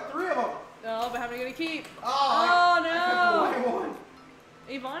 I picked up 3 of them. Oh, but how many are we gonna keep? Oh no! I picked the white one.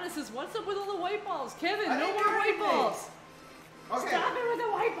 Ivana says, "What's up with all the white balls, Kevin? No more white balls." Okay. Stop it with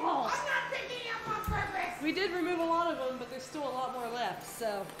the white balls! I'm not picking up on purpose! We did remove a lot of them, but there's still a lot more left,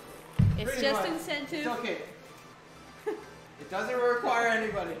 so it's Pretty just much. incentive. It's okay. It doesn't require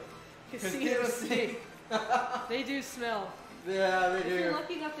anybody. Casinos stink. They do smell. Yeah, they do. If you're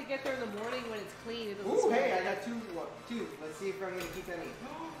lucky enough to get there in the morning when it's clean, it doesn't Ooh, smell. hey, I got two. Let's see if I'm going to keep any.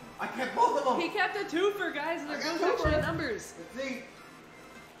 I kept both of them! He kept a twofer, guys, and they're both actually numbers. Let's see.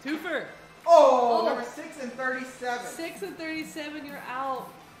 Twofer. Oh, number 6 and 37. 6 and 37, you're out.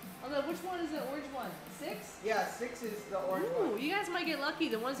 Although, which one is the orange one? 6? Yeah, 6 is the orange Ooh, one. you guys might get lucky.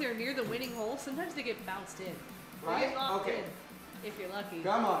 The ones that are near the winning hole, sometimes they get bounced in. Right? They get knocked Okay. in, if you're lucky.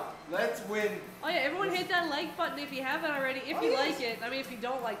 Come on, let's win. Oh yeah, everyone hit that like button if you haven't already. If you like it. I mean, if you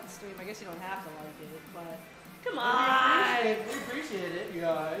don't like the stream, I guess you don't have to like it, but come on. We appreciate it, you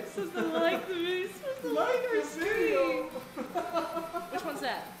guys. Supposed to like the video. Supposed to like our stream. Which one's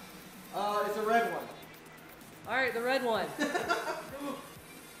that? It's a red one. Alright, the red one.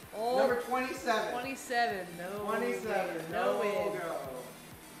 Oh, number 27. 27. No. 27. No win. Go.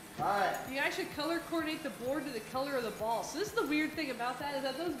 Alright. You guys should color coordinate the board to the color of the ball. So this is the weird thing about that is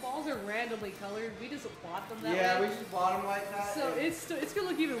that those balls are randomly colored. We just bought them that way. Yeah, we just bought them like that. So it's gonna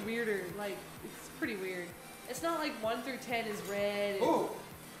look even weirder. Like it's pretty weird. It's not like 1 through 10 is red. Ooh,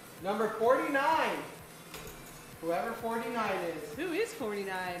 number 49. Whoever 49 is. Who is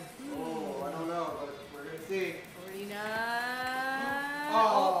 49? Oh, I don't know, but we're gonna see. 49.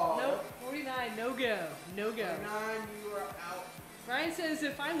 Oh, nope. 49. No go. No go. 49, you are out. Ryan says,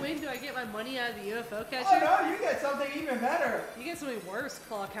 if I win, do I get my money out of the UFO catcher? Oh no, you get something even better. You get something worse,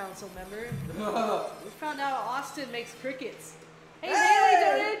 Claw Council member. We found out Austin makes crickets. Hey,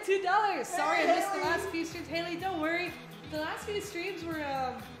 Haley donated $2. Sorry, I missed the last few streams. Haley, don't worry. The last few streams were,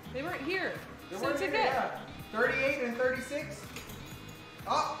 they weren't here. So it's okay. Yeah. 38 and 36.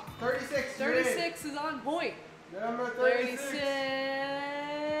 Oh, 36. 36 is on point. Number 36. 36.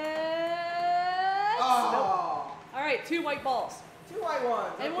 Oh. Nope. All right, 2 white balls. 2 white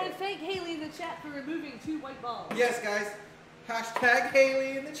ones. I want to thank Haley in the chat for removing 2 white balls. Yes, guys. Hashtag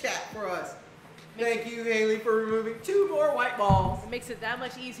Haley in the chat for us. Thank you, Haley, for removing 2 more white balls. It makes it that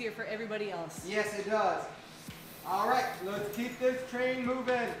much easier for everybody else. Yes, it does. All right, let's keep this train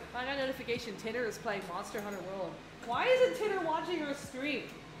moving. I got a notification. Tinner is playing Monster Hunter World. Why isn't Tinner watching our stream?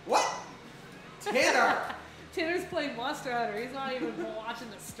 What? Tinner? Tinner's playing Monster Hunter. He's not even watching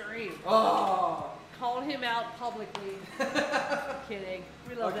the stream. Oh. Called him out publicly. Kidding.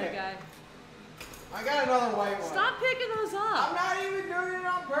 We love that guy. I got another white one. Stop picking those up. I'm not even doing it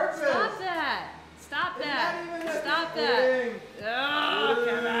on purpose. Stop that. Stop that. It's not even Stop that. Oh,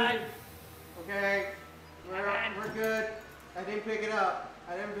 come on. Okay. We're good. I didn't pick it up.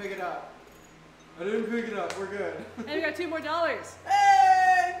 We're good. And we got $2 more.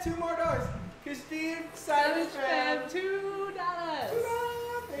 Hey, $2 more. Christine, Savage Fam. $2.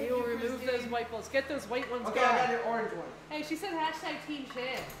 Thank We you, will remove Christine. those white white balls. Get those white ones Okay, gone. I got your orange one. Hey, she said hashtag Team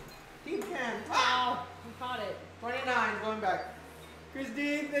Shan. Team Shan. Wow, we caught it. 29, going back.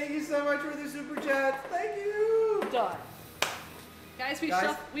 Christine, thank you so much for the super chats. Thank you. Done. Guys,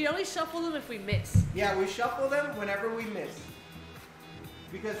 we only shuffle them if we miss. Yeah, we shuffle them whenever we miss.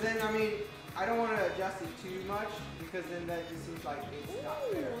 Because then, I mean, I don't want to adjust it too much because then that just seems like it's not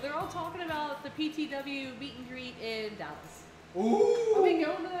fair. They're all talking about the PTW meet and greet in Dallas. Ooh. Are we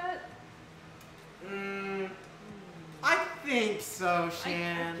going to that? I think so,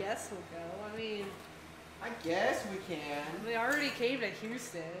 Shan. I guess we'll go. I mean, I guess we can. they already came to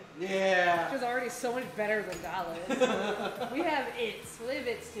Houston. Yeah. Which is already so much better than Dallas. We have its. We have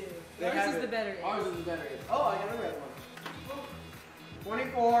its too. Ours is the better it. Ours is the better it. Oh, I got a red one.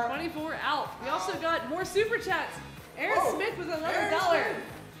 24. 24 out. We also got more super chats. Aaron Smith with $11.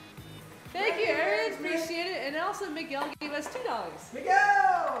 Thank you, Aaron. Appreciate it. And also Miguel gave us $2.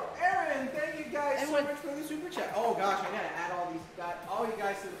 Miguel, Aaron, thank you guys so much for the super chat. Oh gosh, I gotta add all you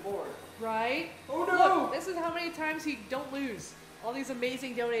guys to the board. Right? Oh no! Look, this is how many times you don't lose. All these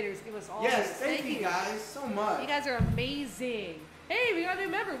amazing donators give us all. Yes, this. thank you guys so much. You guys are amazing. Hey, we got a new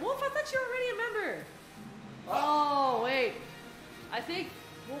member. Wolf, I thought you were already a member. Oh wait, I think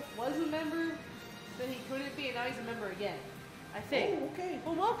Wolf was a member, then he couldn't be, and now he's a member again. I think. Oh, okay.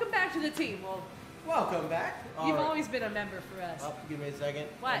 Well, welcome back to the team. Well, welcome back. You've always been a member for us. Oh, give me a second.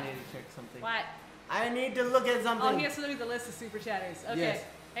 What? I need to check something. What? I need to look at something. Oh, he has to look at the list of super chatters. Okay. Yes.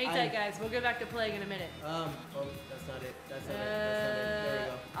 Hang tight, guys. We'll go back to playing in a minute. Oh, that's not it. That's not it. That's not it. There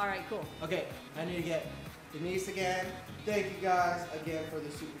we go. All right, cool. Okay, I need to get Denise again. Thank you guys again for the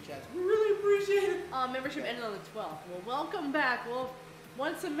super chats. We really appreciate it. Membership ended on the 12th. Well, welcome back. Well,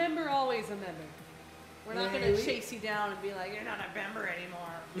 once a member, always a member. We're not going to chase you down and be like, you're not a member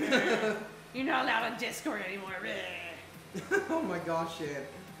anymore. You're not allowed on Discord anymore. Oh my gosh, Shan.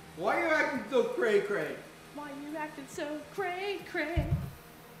 Why are you acting so cray-cray? Why are you acting so cray-cray?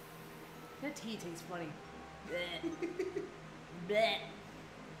 That tea tastes funny. Bleh. Bleh.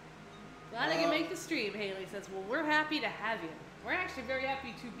 Glad I can make the stream, Haley says. Well, we're happy to have you. We're actually very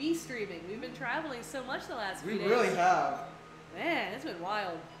happy to be streaming. We've been traveling so much the last few days. We really have. Man, it's been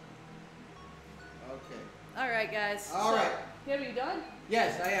wild. Okay. All right, guys. All right. Have you done?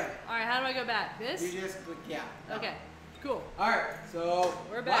 Yes, I am. All right, how do I go back? This? You just click, yeah. Okay, cool. All right, so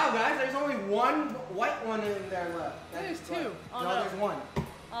we're back. Wow, guys, there's only one white one in there left. There's two. Oh, no, there's one.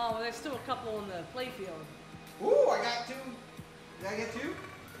 Oh, well, there's still a couple in the playfield. Ooh, I got two. Did I get two?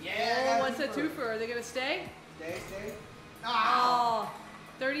 Yeah. Oh, what's a twofer? Are they gonna stay? Stay. Oh,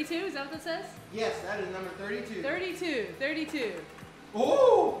 32? Is that what that says? Yes, that is number 32. 32.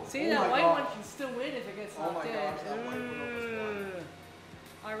 Oh! See, that white one can still win if it gets locked in. Gosh, that white one almost won.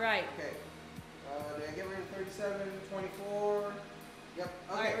 All right. Okay. Did I get rid of 37, 24? Yep. Okay.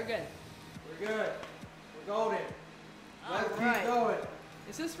 All right, we're good. We're good. We're golden. Let's keep going.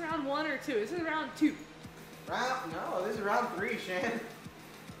 Is this round 1 or 2? This is round 2. No, this is round 3, Shan.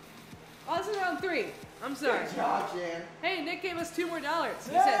 Oh, this is round 3. I'm sorry. Good job, Shan. Hey, Nick gave us $2 more. He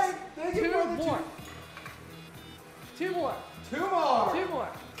says two more. Two more.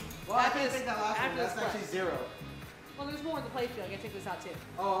 Well, I can't take that last one. That's actually 0. Well, there's more in the playfield. I gotta take this out too.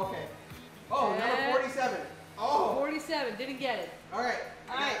 Oh, okay. Oh, number 47. Oh. 47. Didn't get it. All right.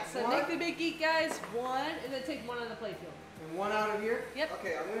 So Nick the Big Geek, guys, 1, and then take 1 on the playfield. And 1 out of here? Yep.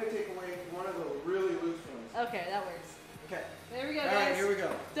 Okay, I'm going to take away one of the really loose ones. Okay, that works. Okay. There we go, guys. All right, here we go.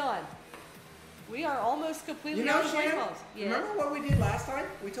 Done. We are almost completely out of white balls. Yes. Remember what we did last time?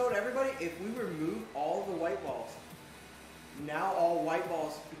 We told everybody if we remove all the white balls, now all white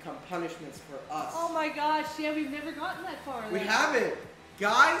balls become punishments for us. Oh my gosh, yeah, we've never gotten that far. We haven't.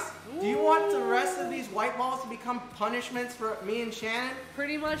 Guys, do you want the rest of these white balls to become punishments for me and Shannon?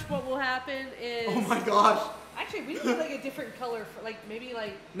 Pretty much what will happen is... Oh my gosh. Actually, we need like a different color, for maybe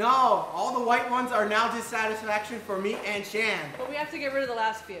like... No, all the white ones are now dissatisfaction for me and Shan. But we have to get rid of the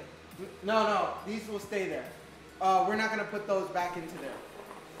last few. No, these will stay there. We're not going to put those back into there.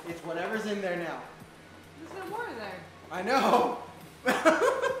 It's whatever's in there now. There's no more in there. I know. No,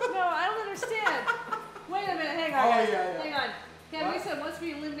 I don't understand. Wait a minute, hang on. Oh, yeah. Hang on. Kevin, we said once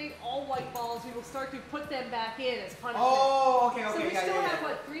we eliminate all white balls, we will start to put them back in as punishment. Oh, okay. So we still have,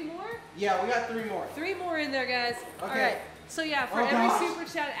 what, 3 more? Yeah, we got 3 more. 3 more in there, guys. Okay. All right. So yeah, for every super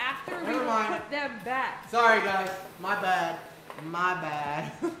chat after, we will put them back. Sorry, guys. My bad.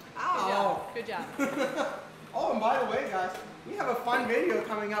 Ow. Good job. Oh, and by the way, guys, we have a fun video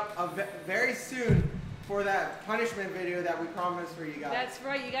coming up very soon for that punishment video that we promised for you guys. That's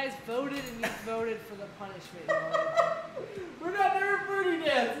right. You guys voted and you voted for the punishment. We're not doing booty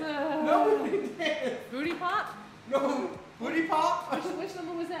dance. No booty dance. Booty pop? No. Booty pop? Which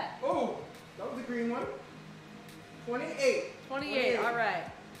number was that? Oh, That was the green one. 28. 28. All right.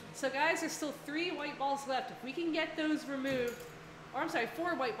 So guys, there's still 3 white balls left. If we can get those removed, or I'm sorry,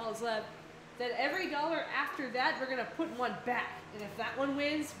 4 white balls left, then every dollar after that, we're gonna put one back. And if that one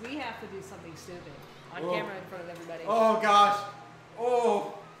wins, we have to do something stupid on camera in front of everybody. Oh gosh.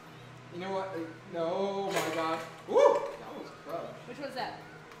 Oh. You know what? No. Oh my gosh. Woo! That was crushed. Which one's that?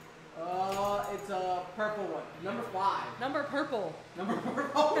 It's a purple one. Number 5. Number purple. Number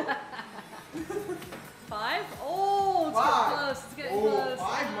purple. 5? Oh, it's getting close. It's getting close.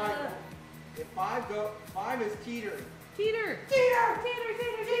 5 might. If 5 is teetering. Teeter. Teeter. Teeter,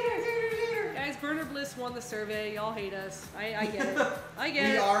 teeter, teeter. Guys, Burner Bliss won the survey. Y'all hate us. I get it. I get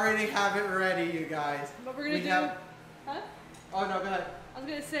it. We already have it ready, you guys. What we're gonna do? Huh? Oh no, go ahead. I was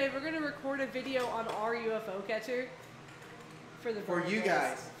gonna say we're gonna record a video on our UFO catcher for the For Burner you Bliss.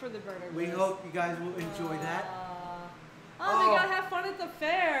 guys. For the Burner We Bliss. hope you guys will enjoy that. Oh, Miguel, have fun at the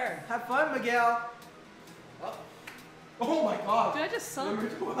fair. Have fun, Miguel. Oh my God. Dude, I just sunk.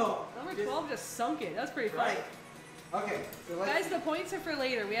 Number 12. Number 12 just sunk it. That's pretty funny. Right. Okay, so let's Guys, the points are for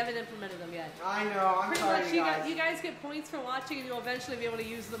later. We haven't implemented them yet. I know, I'm Pretty sorry, much, guys. you guys get points for watching, and you'll eventually be able to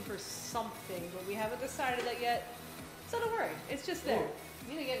use them for something, but we haven't decided that yet. So don't worry, it's just there. Ooh.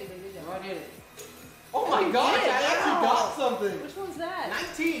 You didn't get anything, did you? No, I did it. Oh my you gosh, did, I actually wow. got something. Which one's that?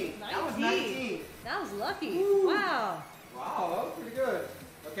 19. That was 19. That was lucky. Ooh. Wow. Wow, that was pretty good.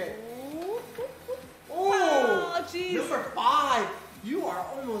 Okay. Oh, jeez. Number 5. You are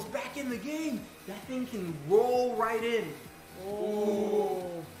almost back in the game. That thing can roll right in.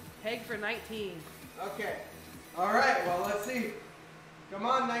 Oh. Peg for 19. Okay. All right. Well, let's see. Come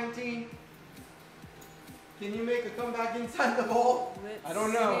on, 19. Can you make a comeback inside the bowl? Let's I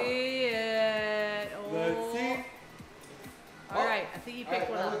don't know. See it. Oh. Let's see. All right. I think you picked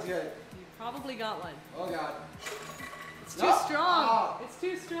one that up. looks good. You probably got one. Oh God. It's too strong. Oh. It's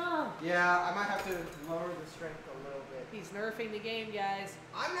too strong. Yeah, I might have to lower the strength a little bit. He's nerfing the game, guys.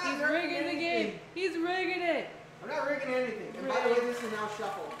 I'm not He's rigging rigging the anything. game. He's rigging it. I'm not rigging anything. And by the way, this is now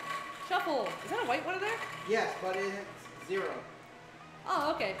shuffle. Shuffle. Is that a white one in there? Yes, but it's 0.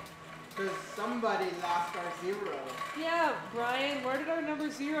 Oh, okay. Because somebody lost our 0. Yeah, Brian, where did our number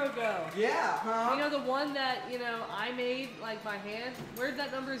 0 go? Yeah, huh? You know the one that, I made, like, by hand? Where'd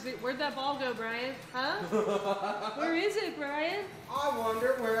that where'd that ball go, Brian? Huh? Where is it, Brian? I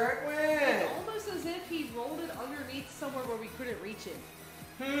wonder where it went. It's almost as if he rolled it underneath somewhere where we couldn't reach it.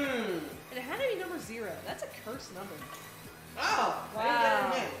 And it had to be number 0. That's a cursed number. Oh! Wow. I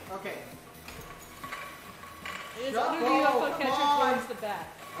didn't get it in. Okay. It is Shuffle, under the UFO come catcher on. towards the back.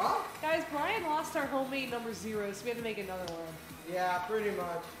 Huh? Guys, Brian lost our homemade number 0, so we had to make another one. Yeah, pretty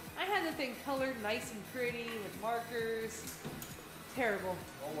much. I had the thing colored nice and pretty with markers. Terrible.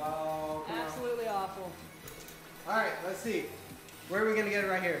 Oh, wow. Come on. Absolutely awful. All right, let's see. Where are we going to get it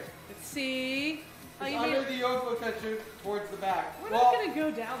right here? Let's see. Oh, It's you under mean, the UFO catcher towards the back. we're not going to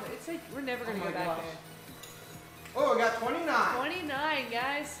go down there. It's like we're never going to Oh go my back gosh. there. Oh, I got 29. 29,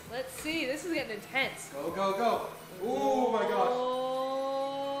 guys. Let's see. This is getting intense. Go, go, go. Oh, my gosh.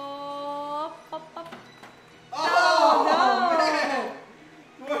 Oh, pop, pop. Oh, no. man.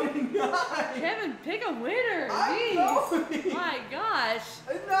 29. Kevin, pick a winner. I'm Jeez. going. My gosh.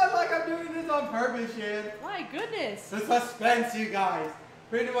 It's not like I'm doing this on purpose, Shan. My goodness. The suspense, you guys.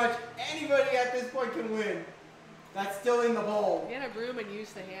 Pretty much anybody at this point can win. That's still in the bowl. Get a broom and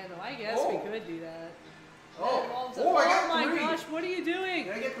use the handle. I guess we could do that. Oh, That oh, I got my 3. gosh, what are you doing?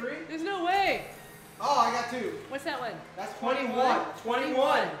 Did I get 3? There's no way. Oh, I got 2. What's that one? That's 21.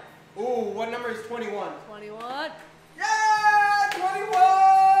 21. Ooh, what number is 21? 21. Yeah,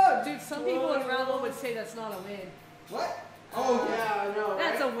 21! Dude, some people in round 1 would say that's not a win. What? Oh, yeah, I know,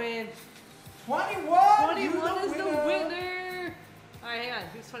 That's right? a win. 21! 21 is the winner. All right, hang on.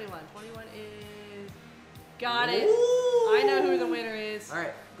 Who's 21? 21 is... Got it. Ooh. I know who the winner is. All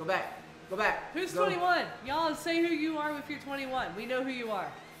right, go back. Go back. Who's Go. 21? Y'all say who you are if you're 21. We know who you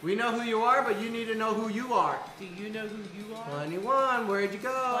are. We know who you are, but you need to know who you are. Do you know who you are? 21, where'd you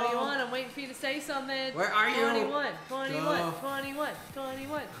go? 21, I'm waiting for you to say something. Where are you? 21, 21, Go. 21, 21,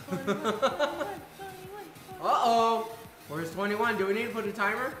 21, 21. Uh-oh. Where's 21? Do we need to put a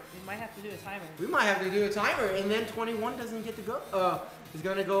timer? We might have to do a timer. We might have to do a timer, and then 21 doesn't get to go. He's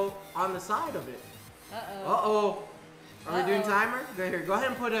gonna go on the side of it. Uh-oh. Uh-oh. Are we doing timer? Go here. Go ahead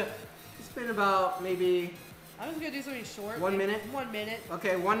and put a. It's been about maybe. I was gonna do something short. 1 minute? 1 minute.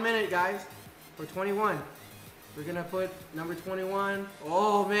 Okay, 1 minute, guys. For 21. We're gonna put number 21.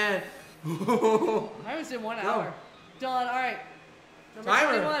 Oh man. I was in 1 hour. Done. All right. Number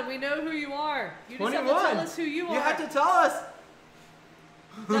Timer. 21. We know who you are. You just 21. have to tell us who you are. You have to tell us.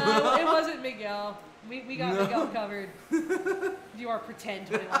 No, it wasn't Miguel. We got covered. You are pretend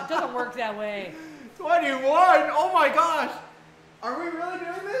 21. It doesn't work that way. 21! Oh my gosh! Are we really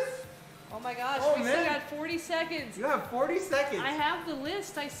doing this? Oh my gosh, we still got 40 seconds. You have 40 seconds. I have the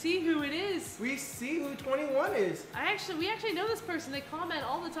list. I see who it is. We see who 21 is. We actually know this person. They comment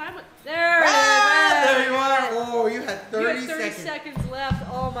all the time. There it is. There you are. Oh, you had 30 you have 30 seconds left.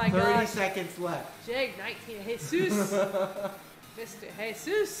 Oh my gosh. 30 seconds left. Jake, 19. Jesus. Mr.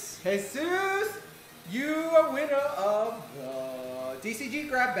 Jesus. Jesus, you are winner of the DCG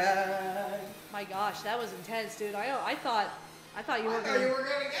grab bag. My gosh, that was intense, dude. I thought you were gonna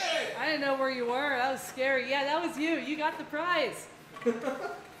get it. I didn't know where you were. That was scary. Yeah, that was you. You got the prize.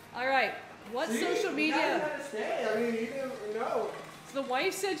 All right. What social media? You guys understand. I mean, you didn't know. So the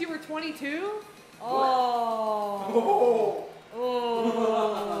wife said you were 22? Oh.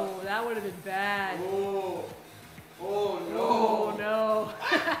 Oh, that would have been bad. Oh no. Oh no.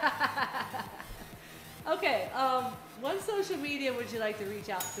 Okay, what social media would you like to reach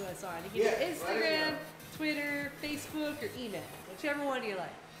out to us on? You can do Instagram, Twitter, Facebook, or email. Whichever one you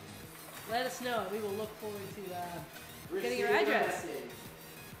like. Let us know. We will look forward to getting your address.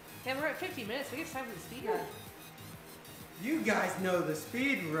 Yeah, we're at 50 minutes. We get time for the speed run. You guys know the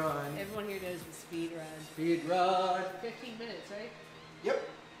speed run. Everyone here knows the speed run. Speed run. 15 minutes, right? Yep.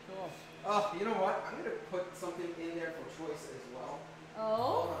 Cool. Oh, you know what? I'm going to put something in there for choice as well.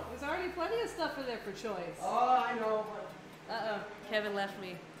 Oh, there's already plenty of stuff in there for choice. Oh, I know. Uh-oh. Kevin left me.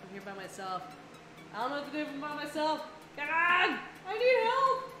 I'm here by myself. I don't know what to do by myself. God! I need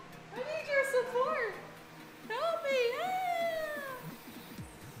help! I need your support! Help me!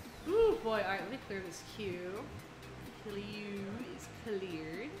 Ah! Ooh, boy. Alright, let me clear this queue. The queue is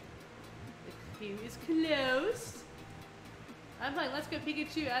cleared. The queue is closed. I'm playing Let's Go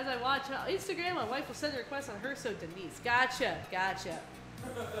Pikachu as I watch on Instagram. My wife will send a request on her, so Denise. Gotcha.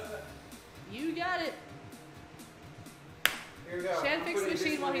 You got it. Here we go. Shan fixed the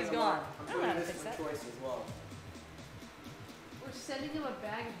machine while he's gone. I don't know how to fix that. Choice as well. We're sending him a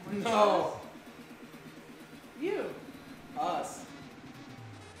bag of money. No. You. Us.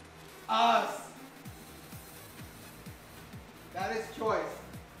 That is choice.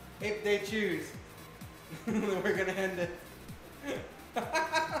 If they choose. We're gonna end it.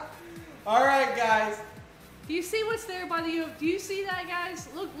 All right, guys. Do you see what's there by the UFO? Do you see that, guys?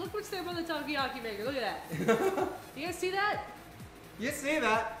 Look what's there by the Takoyaki maker. Look at that. You guys see that? You see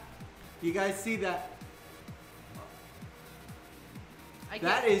that? You guys see that?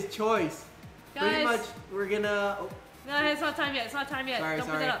 That is choice. Guys, pretty much, we're gonna. Oh. No, it's not time yet. It's not time yet. Sorry, Don't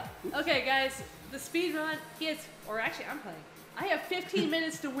put that up. Okay, guys. The speed run. I'm playing. I have 15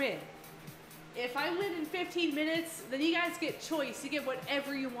 minutes to win. If I win in 15 minutes, then you guys get choice. You get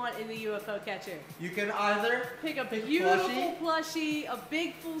whatever you want in the UFO catcher. You can either pick a beautiful plushie, a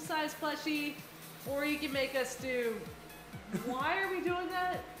big full-size plushie, or you can make us do. Why are we doing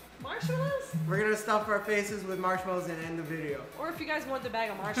that? Marshmallows? We're gonna stuff our faces with marshmallows and end the video. Or if you guys want the bag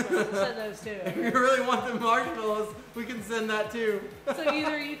of marshmallows, we'll send those too. If you really want the marshmallows, we can send that too. So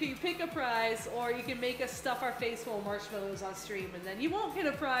either you can pick a prize, or you can make us stuff our face full of marshmallows on stream, and then you won't get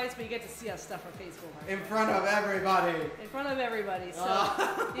a prize, but you get to see us stuff our face full of marshmallows. In front of everybody. In front of everybody. So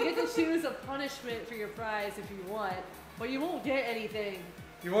you get to choose a punishment for your prize if you want, but you won't get anything.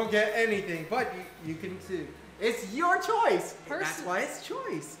 You won't get anything, but you can too. It's your choice. That's why it's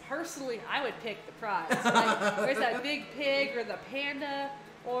choice. Personally, I would pick the prize. Like, there's that big pig or the panda,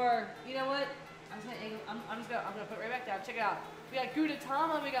 or you know what? I'm gonna put it right back down. Check it out. We got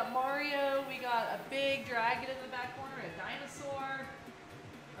Gudetama, we got Mario, we got a big dragon in the back corner, a dinosaur.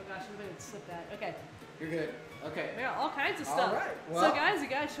 Oh gosh, I'm gonna slip that. Okay. You're good. Okay. We got all kinds of stuff. All right. Well, so guys,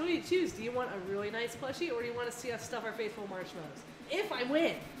 which one do you choose? Do you want a really nice plushie, or do you want to see us stuff our faithful marshmallows? If I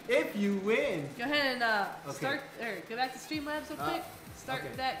win. If you win. Go ahead and start, or go back to Streamlabs real quick. Start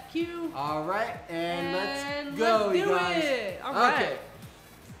that queue. All right, and let's go, you guys. It. All right. Okay.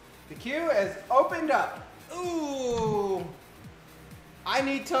 The queue has opened up. Ooh. I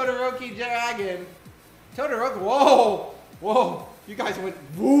need Todoroki Dragon. Todoroki. Whoa. Whoa. You guys went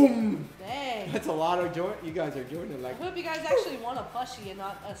boom. Dang. That's a lot of joy. You guys are doing it like. I hope you guys actually want a plushie and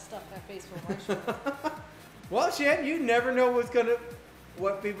not a stuff that face full of marshmallows. Well, Shan, you never know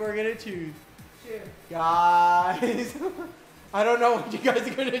what people are gonna choose. Sure. Guys, I don't know what you guys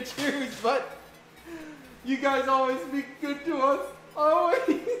are gonna choose, but you guys always be good to us.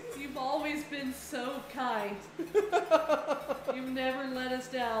 Always. You've always been so kind. You've never let us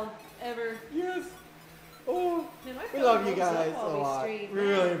down, ever. Yes. Oh, man, we love you guys a lot. We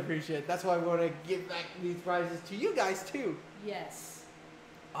really appreciate it. That's why we want to give back these prizes to you guys too. Yes.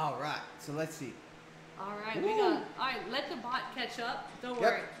 All right. So let's see. All right, we got. All right, let the bot catch up. Don't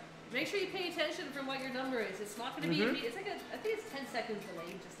worry. Make sure you pay attention from what your number is. It's not going to be. It's like I think it's 10 seconds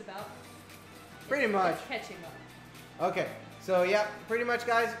delayed, just about. Pretty much. It's catching up. Okay, so yeah, pretty much,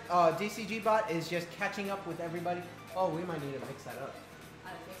 guys. DCG bot is just catching up with everybody. Oh, we might need to mix that up. I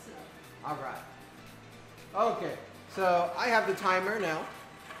mix it up. All right. Okay, so I have the timer now.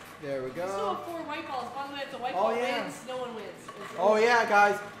 There we go. We still have 4 white balls. By the way, if the white ball wins, no one wins. Oh yeah,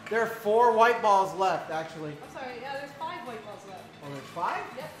 guys. There are 4 white balls left, actually. I'm sorry. Yeah, there's 5 white balls left. Oh, there's 5?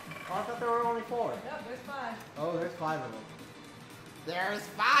 Yep. Oh, I thought there were only 4. Yep, there's 5. Oh, there's 5 of them. There's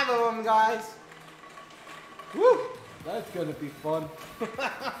 5 of them, guys. Woo! That's gonna be fun.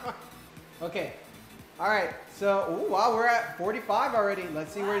 Okay. All right. So, ooh, wow, we're at 45 already.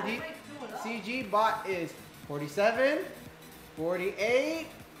 Let's see where DCG bot is. 47, 48.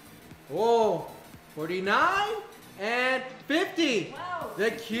 Whoa, 49 and 50. Wow.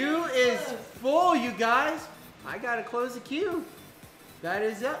 The queue is full, you guys. I gotta close the queue. That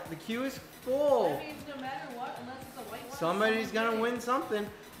is it. The queue is full. That means no matter what, unless it's a white one, Somebody's gonna win something.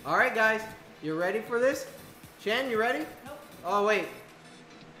 All right, guys, you ready for this? Shan, you ready? Nope. Oh wait,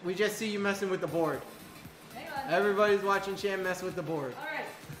 we just see you messing with the board. Hang on. Everybody's watching Shan mess with the board. All right.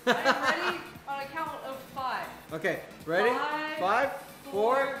 I am ready on a count of 5. Okay, ready? 5,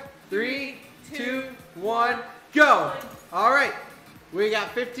 4, 3, 2, 1, go! All right, we got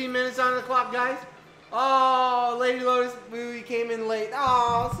 15 minutes on the clock, guys. Oh, Lady Lotus, we came in late.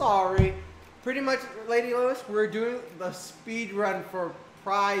 Oh, sorry. Pretty much, Lady Lotus, we're doing the speed run for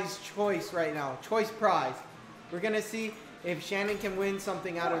prize choice right now. Choice prize. We're gonna see if Shannon can win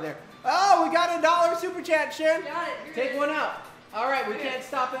something out of there. Oh, we got a $1 super chat, Shan. Got it. Take one out. All right, we can't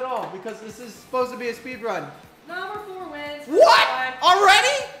stop at all because this is supposed to be a speed run. Number 4 wins. What? 5.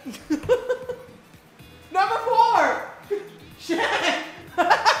 Already? Number 4. Shan.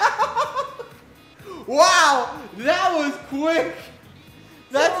 Wow, that was quick.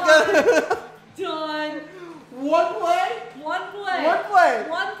 That's good. Done. One play? One play. One play.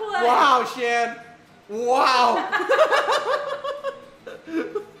 One play. Wow, Shan. Wow.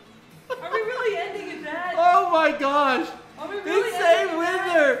 Are we really ending in that? Oh my gosh. Are we really Insane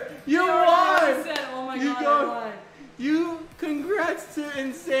winner. You won. Said, oh my You God, go- I won. You, congrats to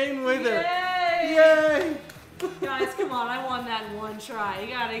Insane Wither. Yay. Yay. Guys, come on. I won that in one try. You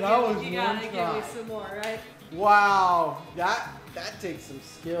gotta give me some more, right? Wow. That takes some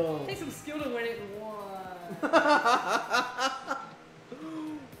skill. It takes some skill to win it in one.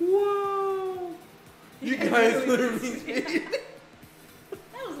 Whoa. You guys literally speed.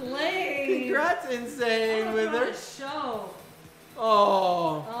 That was lame. Congrats, Insane Wither. What a show.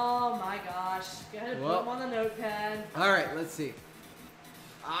 Oh. Oh my gosh. Go ahead and put them on the notepad. All right, let's see.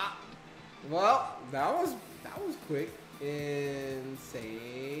 Well, that was quick.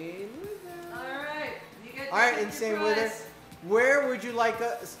 Insane Wither. All right. You guys All right, Insane Wither. Where would you like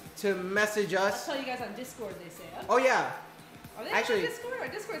us to message us? I'll tell you guys on Discord, they say. Oh yeah. Are they Actually- on Discord? Or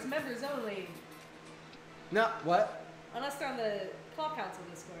Discord's members only. No, what? Unless they're on the Clock Council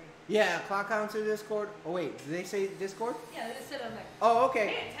Discord. Yeah, Clock Council Discord. Oh wait, did they say Discord? Yeah, they said on there. Oh, okay.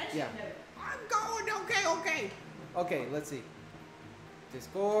 Pay attention Yeah. to it. I'm going. Okay. Okay, let's see.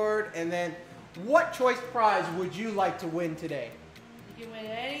 Discord, and then what choice prize would you like to win today? You can win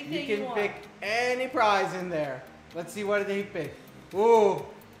anything You can want. pick any prize in there. Let's see what they pick. Ooh,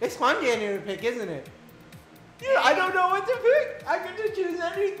 it's fun getting to pick, isn't it? Dude, I don't know what to pick. I get to choose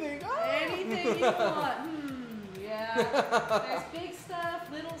anything. Oh. Anything you want. Yeah. There's big stuff,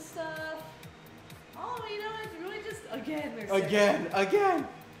 little stuff. Oh, you know what? Really just, again, there's Again.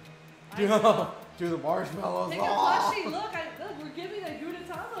 I know. Do the marshmallows. Take a plushie. Look, we're giving a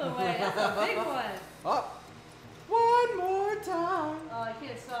Gudetama away. That's a big one. Oh. One more time. Oh, I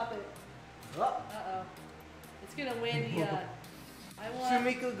can't stop it. Oh. Uh-oh. It's going to win the, I want...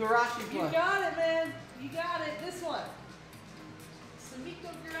 Sumiko Garashi You plus. got it, man. You got it. This one.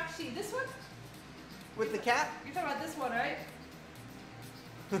 Sumiko Garashi. This one? With the cat? You're talking about this one, right?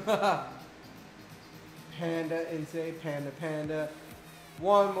 Panda, Insane, Panda.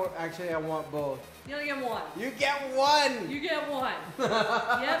 One more. Actually, I want both. You only get one. You get one. You get one.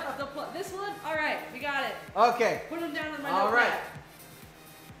 Yep. This one? All right. We got it. Okay. Put them down in my All notepad. right.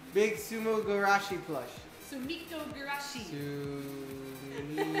 Big Sumo Garashi plush. Sumiko Garashi.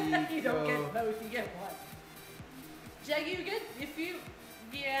 Sumiko. You don't get both. You get one. Jaggy, you get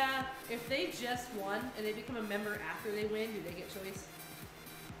if they just won and they become a member after they win, do they get choice?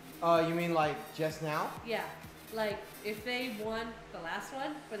 You mean like just now? Yeah. Like if they won the last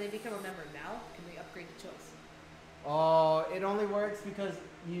one, but they become a member now, can they upgrade to choice? Oh, it only works because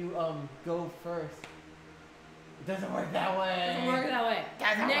you go first. It doesn't work that way. It doesn't work that way.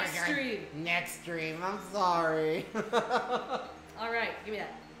 Next stream. I'm sorry. All right, give me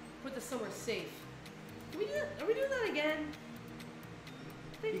that. put this somewhere safe. Can we do that? Are we doing that again?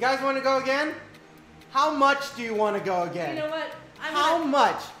 You guys want to go again? How much do you want to go again? You know what? How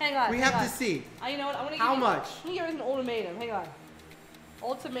much? Hang on. We have to see. You know what? I want to How much? I'm gonna give it an ultimatum. Hang on.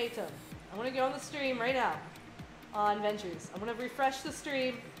 Ultimatum. I'm gonna go on the stream right now on Ventures. I'm gonna refresh the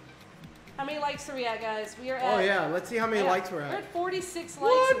stream. How many likes are we at, guys? We are at. Oh yeah, let's see how many likes we're We're at. at 46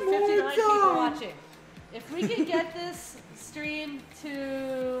 likes and 59 people watching. If we can get this stream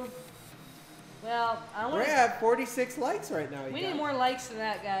to, well, I want. We're at 46 likes right now. We need more likes than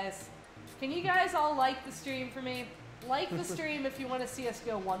that, guys. Can you guys all like the stream for me? Like the stream if you want to see us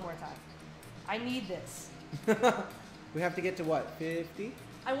go one more time. I need this. We have to get to what, 50?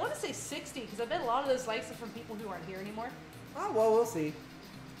 I want to say 60 because I bet a lot of those likes are from people who aren't here anymore. Oh, well, we'll see.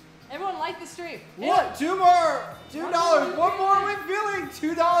 Everyone like the stream. What? Two more. $2. One more with feeling.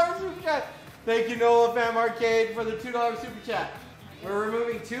 $2 super chat. Thank you, Nola Fam Arcade, for the $2 super chat. We're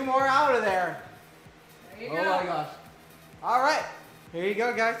removing 2 more out of there. There you Oh go. my gosh. All right. Here you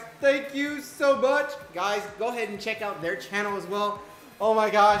go, guys. Thank you so much. Guys, go ahead and check out their channel as well. Oh my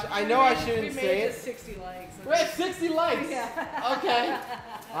gosh. I know I shouldn't say it. 60 likes. We're at 60 likes. Yeah. Okay.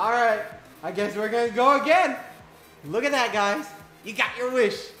 All right. I guess we're going to go again. Look at that, guys. You got your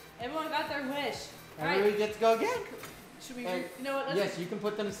wish. Everyone got their wish. All Everybody right. gets to go again. Should we? And You know what? yes, you can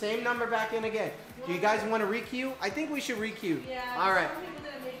put the same number back in again. Do you guys want to re-queue? I think we should re-queue. Yeah. All right. Some people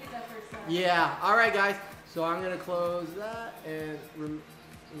didn't make it that first time. Yeah. All right, guys. So I'm going to close that and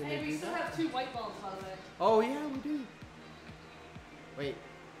Hey, we still have 2 white balls, by the way. Oh, yeah, we do. Wait.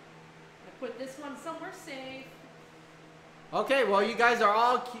 I put this one somewhere safe. Okay, well, you guys are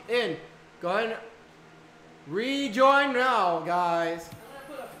all in. Go ahead and rejoin now, guys. I'm going to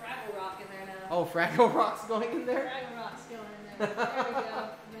put a Fraggle Rock in there now. Oh, Fraggle Rock's going in there? Fraggle Rock's going in there. There we go.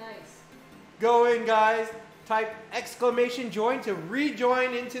 Nice. Go in, guys. Type exclamation join to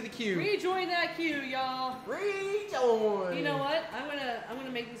rejoin into the queue. Rejoin that queue, y'all. Rejoin. You know what? I'm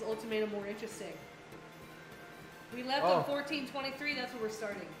gonna make this ultimatum more interesting. We left Oh. on 14:23. That's where we're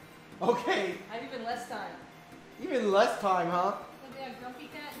starting. Okay. I have even less time. Even less time, huh? Look, we have Grumpy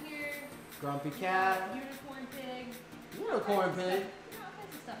Cat here. Grumpy Cat. Unicorn Pig. Unicorn Pig. Yeah, all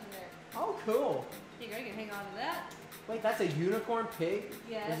kinds of stuff in there. Oh, cool. Here, I can hang on to that. Wait, that's a unicorn pig?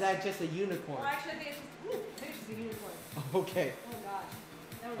 Yes. Or is that just a unicorn? Or actually, I think it's just a unicorn. Okay. Oh gosh.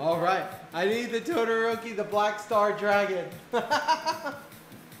 That would be All fun. right. I need the Todoroki, the Black Star Dragon. Oh,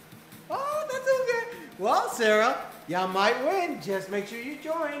 that's okay. Well, Sarah, you might win. Just make sure you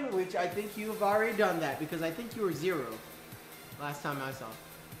join, which I think you've already done that because I think you were 0 last time I saw.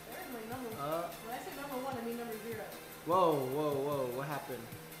 There's my number. When I say number 1, I mean number 0. Whoa, whoa, whoa. What happened?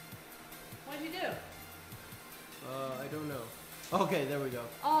 What'd you do? I don't know. Okay, there we go.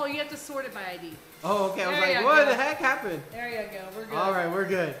 Oh, you have to sort it by ID. Oh, okay. I was There like, you what go. the heck happened? There you go. We're good. All right, we're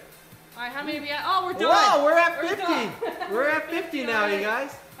good. All right, how many have we at? Oh, we're done. Wow, we're at 50. done. We're at 50 now, you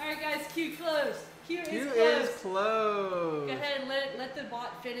guys. All right, guys, queue closed. Queue Queue is is closed. closed. Go ahead and let the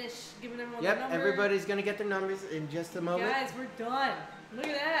bot finish giving everyone Yep, the number. everybody's going to get their numbers in just a moment. Guys, we're done. Look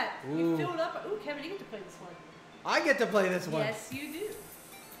at that. Ooh. We filled up. Ooh, Kevin, you get to play this one. I get to play this one. Yes, you do.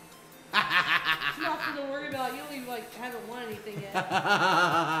 It's nothing to worry about. You only haven't won anything yet.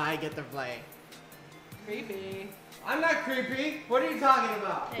 I get to play. Creepy. I'm not creepy. What are you talking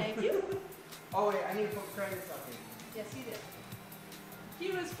about? Thank you. Oh, wait, I need to put credits up here. Yes, you did.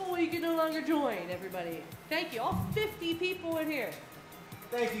 Queue is full. You can no longer join, everybody. Thank you. All 50 people in here.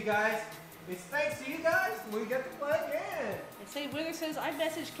 Thank you, guys. It's thanks to you guys we get to play again. And say Wither says, I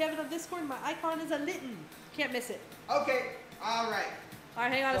messaged Kevin on Discord. My icon is a litten. Can't miss it. Okay, all right. All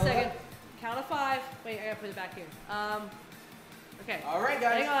right, hang on a Go second. ahead. Count of 5. Wait, I gotta put it back here. Okay. All right,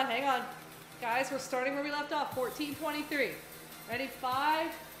 guys. Hang on. Guys, we're starting where we left off. 14:23. Ready?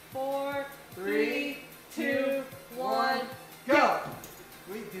 5, 4, 3, 2, 1. Go.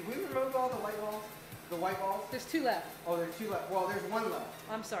 Wait, did we remove all the white balls? The white balls? There's 2 left. Oh, there's 2 left. Well, there's 1 left.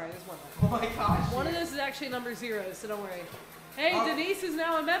 I'm sorry, there's 1 left. Oh my gosh. One of those is actually number 0, so don't worry. Hey, Oh. Denise is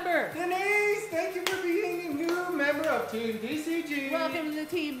now a member. Denise, thank you for being a new member of Team DCG. Welcome to the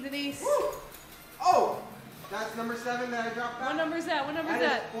team, Denise. Woo. Oh, that's number 7 that I dropped back. What number is that? What number is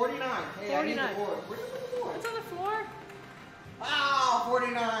That that? is 49. Hey, I need 49. the board. Where's the board? It's on the floor. Ah,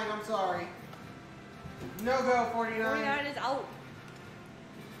 49. I'm sorry. No go, 49. 49 is out.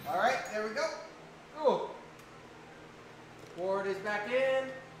 All right, there we go. Oh. Board is back in.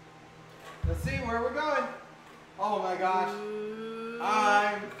 Let's see where we're going. Oh my gosh.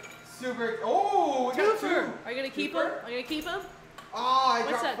 I'm super. Oh, we got 2. Are you gonna keep them? Are you gonna keep them? Oh, I What's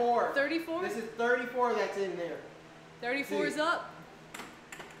dropped that? 4. 34? This is 34 that's in there. 34 is See. up.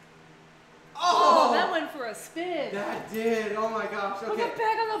 Oh, that went for a spin. That did. Oh my gosh. Put Okay. it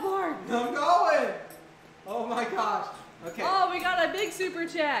back on the board. I'm going. Oh my gosh. Okay. Oh, we got a big super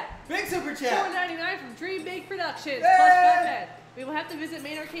chat. Big super chat. $4.99 from Dream Big Productions. Yay! Plus Batman. We will have to visit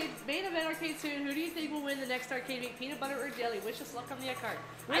main event arcade soon. Who do you think will win the next arcade meet? Peanut butter or jelly? Wish us luck on the card.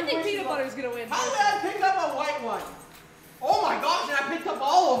 I think peanut butter is gonna win. How did I pick up a white one? Oh my gosh! And I picked up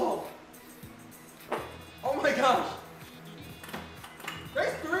all of them. Oh my gosh.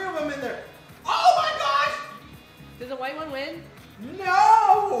 There's 3 of them in there. Oh my gosh! Does the white one win?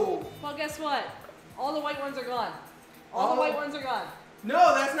 No! Well, guess what? All the white ones are gone. All the white ones are gone.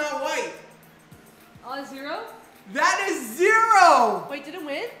 No, that's not white. Oh, 0? That is 0! Wait, did it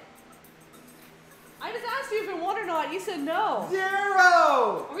win? I just asked you if it won or not. You said no. 0!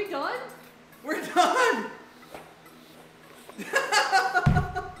 Are we done? We're done!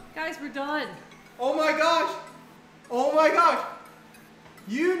 Guys, we're done. Oh my gosh! Oh my gosh!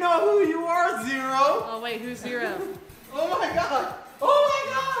 You know who you are, 0! Oh, wait, who's 0? Oh my god! Oh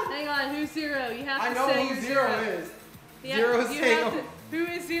my god! Hang on, who's 0? You have to I know say who you're 0 0. is. Yeah, Zero's you saying. have to- Who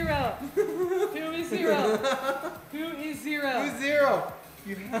is 0? Who is 0? Who is 0? Who's 0?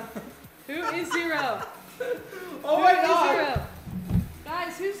 You Who is 0? Oh Who my is god! 0?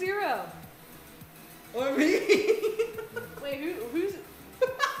 Guys, who's 0? What me? Wait, who's...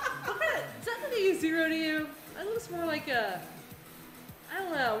 What kind of... Does that look like a 0 to you? That looks more like a... I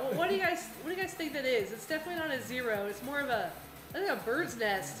don't know. What do you guys think that is? It's definitely not a 0. It's more of a... I think a bird's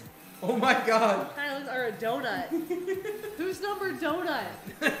nest. Oh my god! Kind of looks, or a donut. Who's number donut?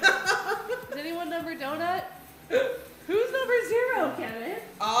 Is anyone number donut? Who's number 0, Kevin?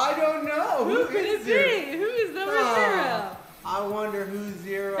 I don't know. Who could it be? Who is number 0? I wonder who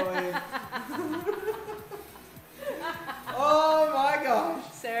 0 is. Oh my gosh!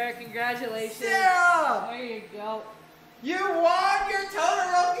 Sarah, congratulations. Sarah! There you go. You won your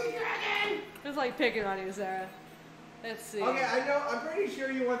Todoroki Dragon! It's like picking on you, Sarah. Let's see. Okay, I know. I'm pretty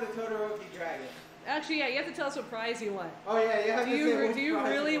sure you want the Todoroki Dragon. Actually, yeah, you have to tell us what prize you want. Oh yeah, you have Do to say you which do you prize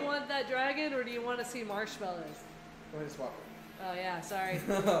really you want that dragon, or do you want to see marshmallows? I'm gonna swap Oh yeah, sorry.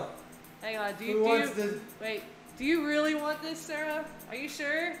 it. Hang on. Who wants this? Wait? Do you really want this, Sarah? Are you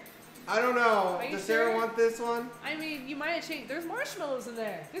sure? I don't know. Are you Does Sarah sure? want this one? I mean, you might have changed. There's marshmallows in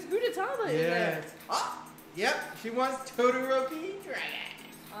there. There's Gudetama in there. Ah, yep. She wants Todoroki Dragon.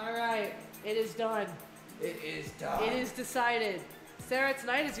 All right, it is done. It is done. It is decided. Sarah,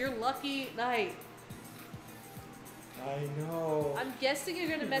 tonight is your lucky night. I know. I'm guessing you're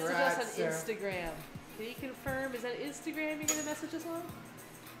gonna message us on Congrats, Sarah. Instagram. Can you confirm? Is that Instagram you're gonna message us on?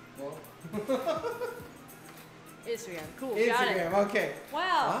 Well. Instagram. Cool. Got Instagram. it. Okay. Wow.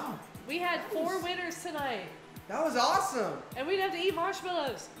 Wow. We had 4 winners tonight, That was awesome. and we didn't have to eat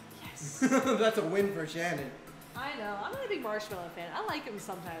marshmallows. Yes. That's a win for Shannon. I know. I'm not a big marshmallow fan. I like them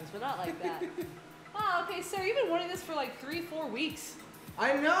sometimes, but not like that. Wow. Okay, Sarah, you've been wanting this for like 3-4 weeks.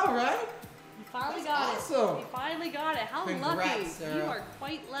 I know, right? You finally That's got awesome. it. You finally got it. How Congrats, lucky. Sarah. You are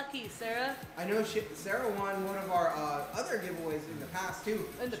quite lucky, Sarah. I know Sarah won one of our other giveaways in the past too.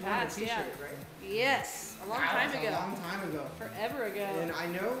 In the She won a past, yeah. t-shirt, right? Yes. A long That time was ago. A long time ago. Forever ago. And I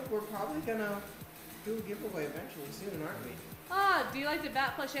know we're probably gonna do a giveaway eventually soon, aren't we? Ah, do you like the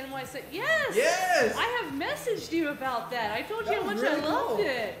Bat Plush Animal? I said, yes! Yes! I have messaged you about that. I told you That how was much I really loved cool.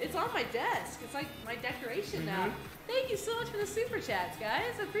 it. It's on my desk. It's like my decoration now. Mhm. Thank you so much for the super chats,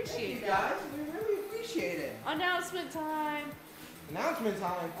 guys. I appreciate Thank you that. guys, we really appreciate it. Announcement time. Announcement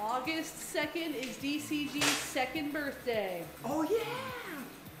time. August 2nd is DCG's 2nd birthday. Oh yeah!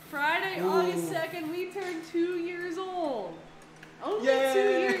 Friday, Ooh. August 2nd, we turn 2 years old. Only Yay. 2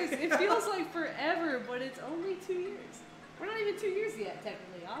 years. It feels like forever, but it's only 2 years. We're not even 2 years yet,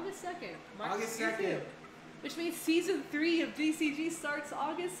 technically. August 2nd. March August year 2nd. 2. Which means season 3 of DCG starts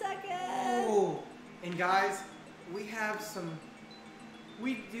August 2nd. Oh, and guys, we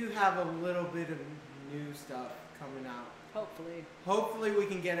do have a little bit of new stuff coming out. Hopefully. Hopefully we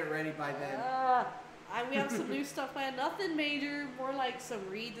can get it ready by then. We have some new stuff planned. Nothing major, more like some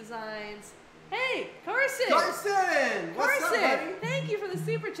redesigns. Hey, Carson! Carson! What's up, buddy? Thank you for the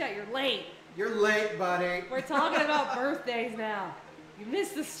super chat. You're late. You're late, buddy. We're talking about birthdays now. You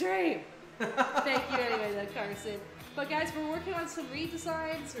missed the stream. Thank you anyway, though, Carson. But guys, we're working on some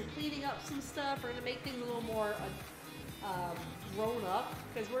redesigns. We're cleaning up some stuff. We're gonna make things a little more grown up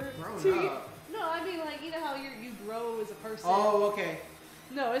because we're Grown up? No, I mean like you know how you grow as a person. Oh, okay.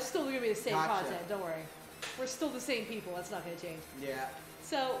 No, it's still gonna be the same Gotcha. content. Don't worry. We're still the same people. That's not gonna change. Yeah.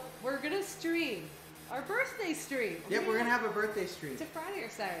 So we're gonna stream our birthday stream. Yep, we're gonna have a birthday stream. It's a Friday or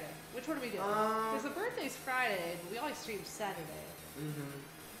Saturday. Which one are we doing? Um, Because the birthday's Friday, but we always stream Saturday. Mm-hmm.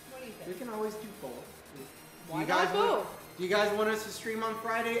 What do you We think? can always do both. Why you guys not wanna- both? Do you guys want us to stream on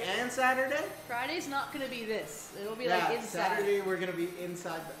Friday and Saturday? Friday's not gonna be this. It'll be like inside. Saturday we're gonna be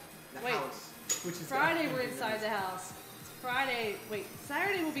inside the house. Which is Friday we're inside the house.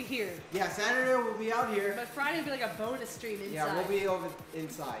 Saturday we'll be here. Yeah, Saturday we'll be out here. But Friday will be like a bonus stream inside. Yeah, we'll be over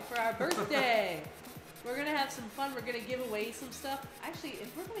inside. For our birthday. We're going to have some fun. We're going to give away some stuff. Actually,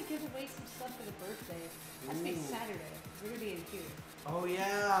 if we're going to give away some stuff for the birthday, that's going to be Saturday. We're going to be in here. Oh,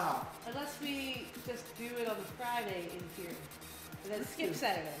 yeah. Unless we just do it on the Friday in here. And then skip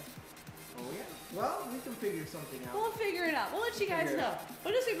Saturday. Oh, yeah. Well, we can figure something out. We'll figure it out. We'll let you guys know.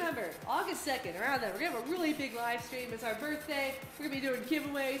 But just remember, August 2nd, around then, we're going to have a really big live stream. It's our birthday. We're going to be doing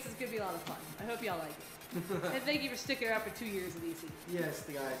giveaways. It's going to be a lot of fun. I hope y'all like it. And thank you for sticking around for 2 years of DC. Yes,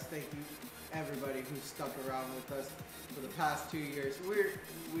 guys. Thank you, everybody who stuck around with us for the past 2 years.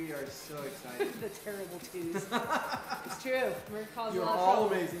 We are so excited. The terrible twos. It's true. We're causing You're a lot of all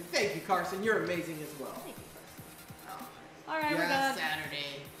trouble. amazing. Thank you, Carson. You're amazing as well. Thank you, Carson. All right, we're done.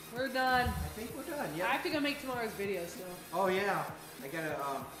 Saturday. We're done. I think we're done. Yeah. I have to go make tomorrow's video still. Oh yeah. I gotta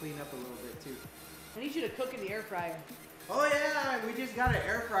clean up a little bit too. I need you to cook in the air fryer. Oh yeah, we just got an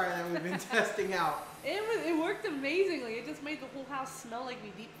air fryer that we've been testing out. It worked amazingly. It just made the whole house smell like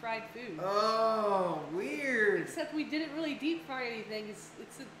we deep fried food. Oh, weird. Except we didn't really deep fry anything.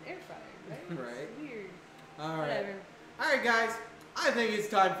 It's an air fryer, right? Right. It's weird. All right. Whatever. All right, guys. I think it's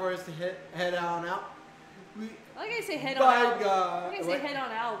time for us to head on out. Like I say, head Bye, on out. guys. Like I say, head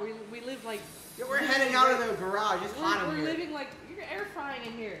on out. We live like. Yeah, we're heading out of the garage. It's hot in We're here. living like you're air frying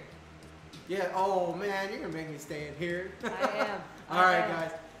in here. Yeah. Oh man, you're gonna make me stay in here. I am. All right,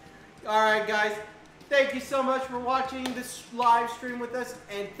 guys. All right, guys. Thank you so much for watching this live stream with us,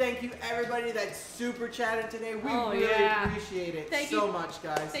 and thank you everybody that super chatted today. We really appreciate it so much,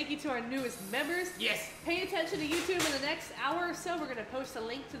 guys. Thank you to our newest members. Yes. Pay attention to YouTube in the next hour or so. We're going to post a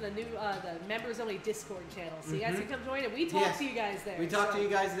link to the new the members only Discord channel, so you guys can come join it. We talk to you guys there. We talk to you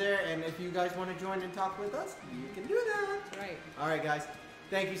guys there, and if you guys want to join and talk with us, you can do that. Right. All right, guys.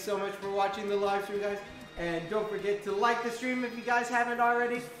 Thank you so much for watching the live stream, guys. And don't forget to like the stream if you guys haven't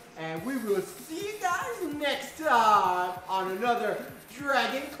already. And we will see you guys next time on another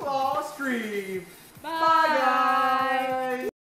Dragon Claw stream. Bye. Bye, guys.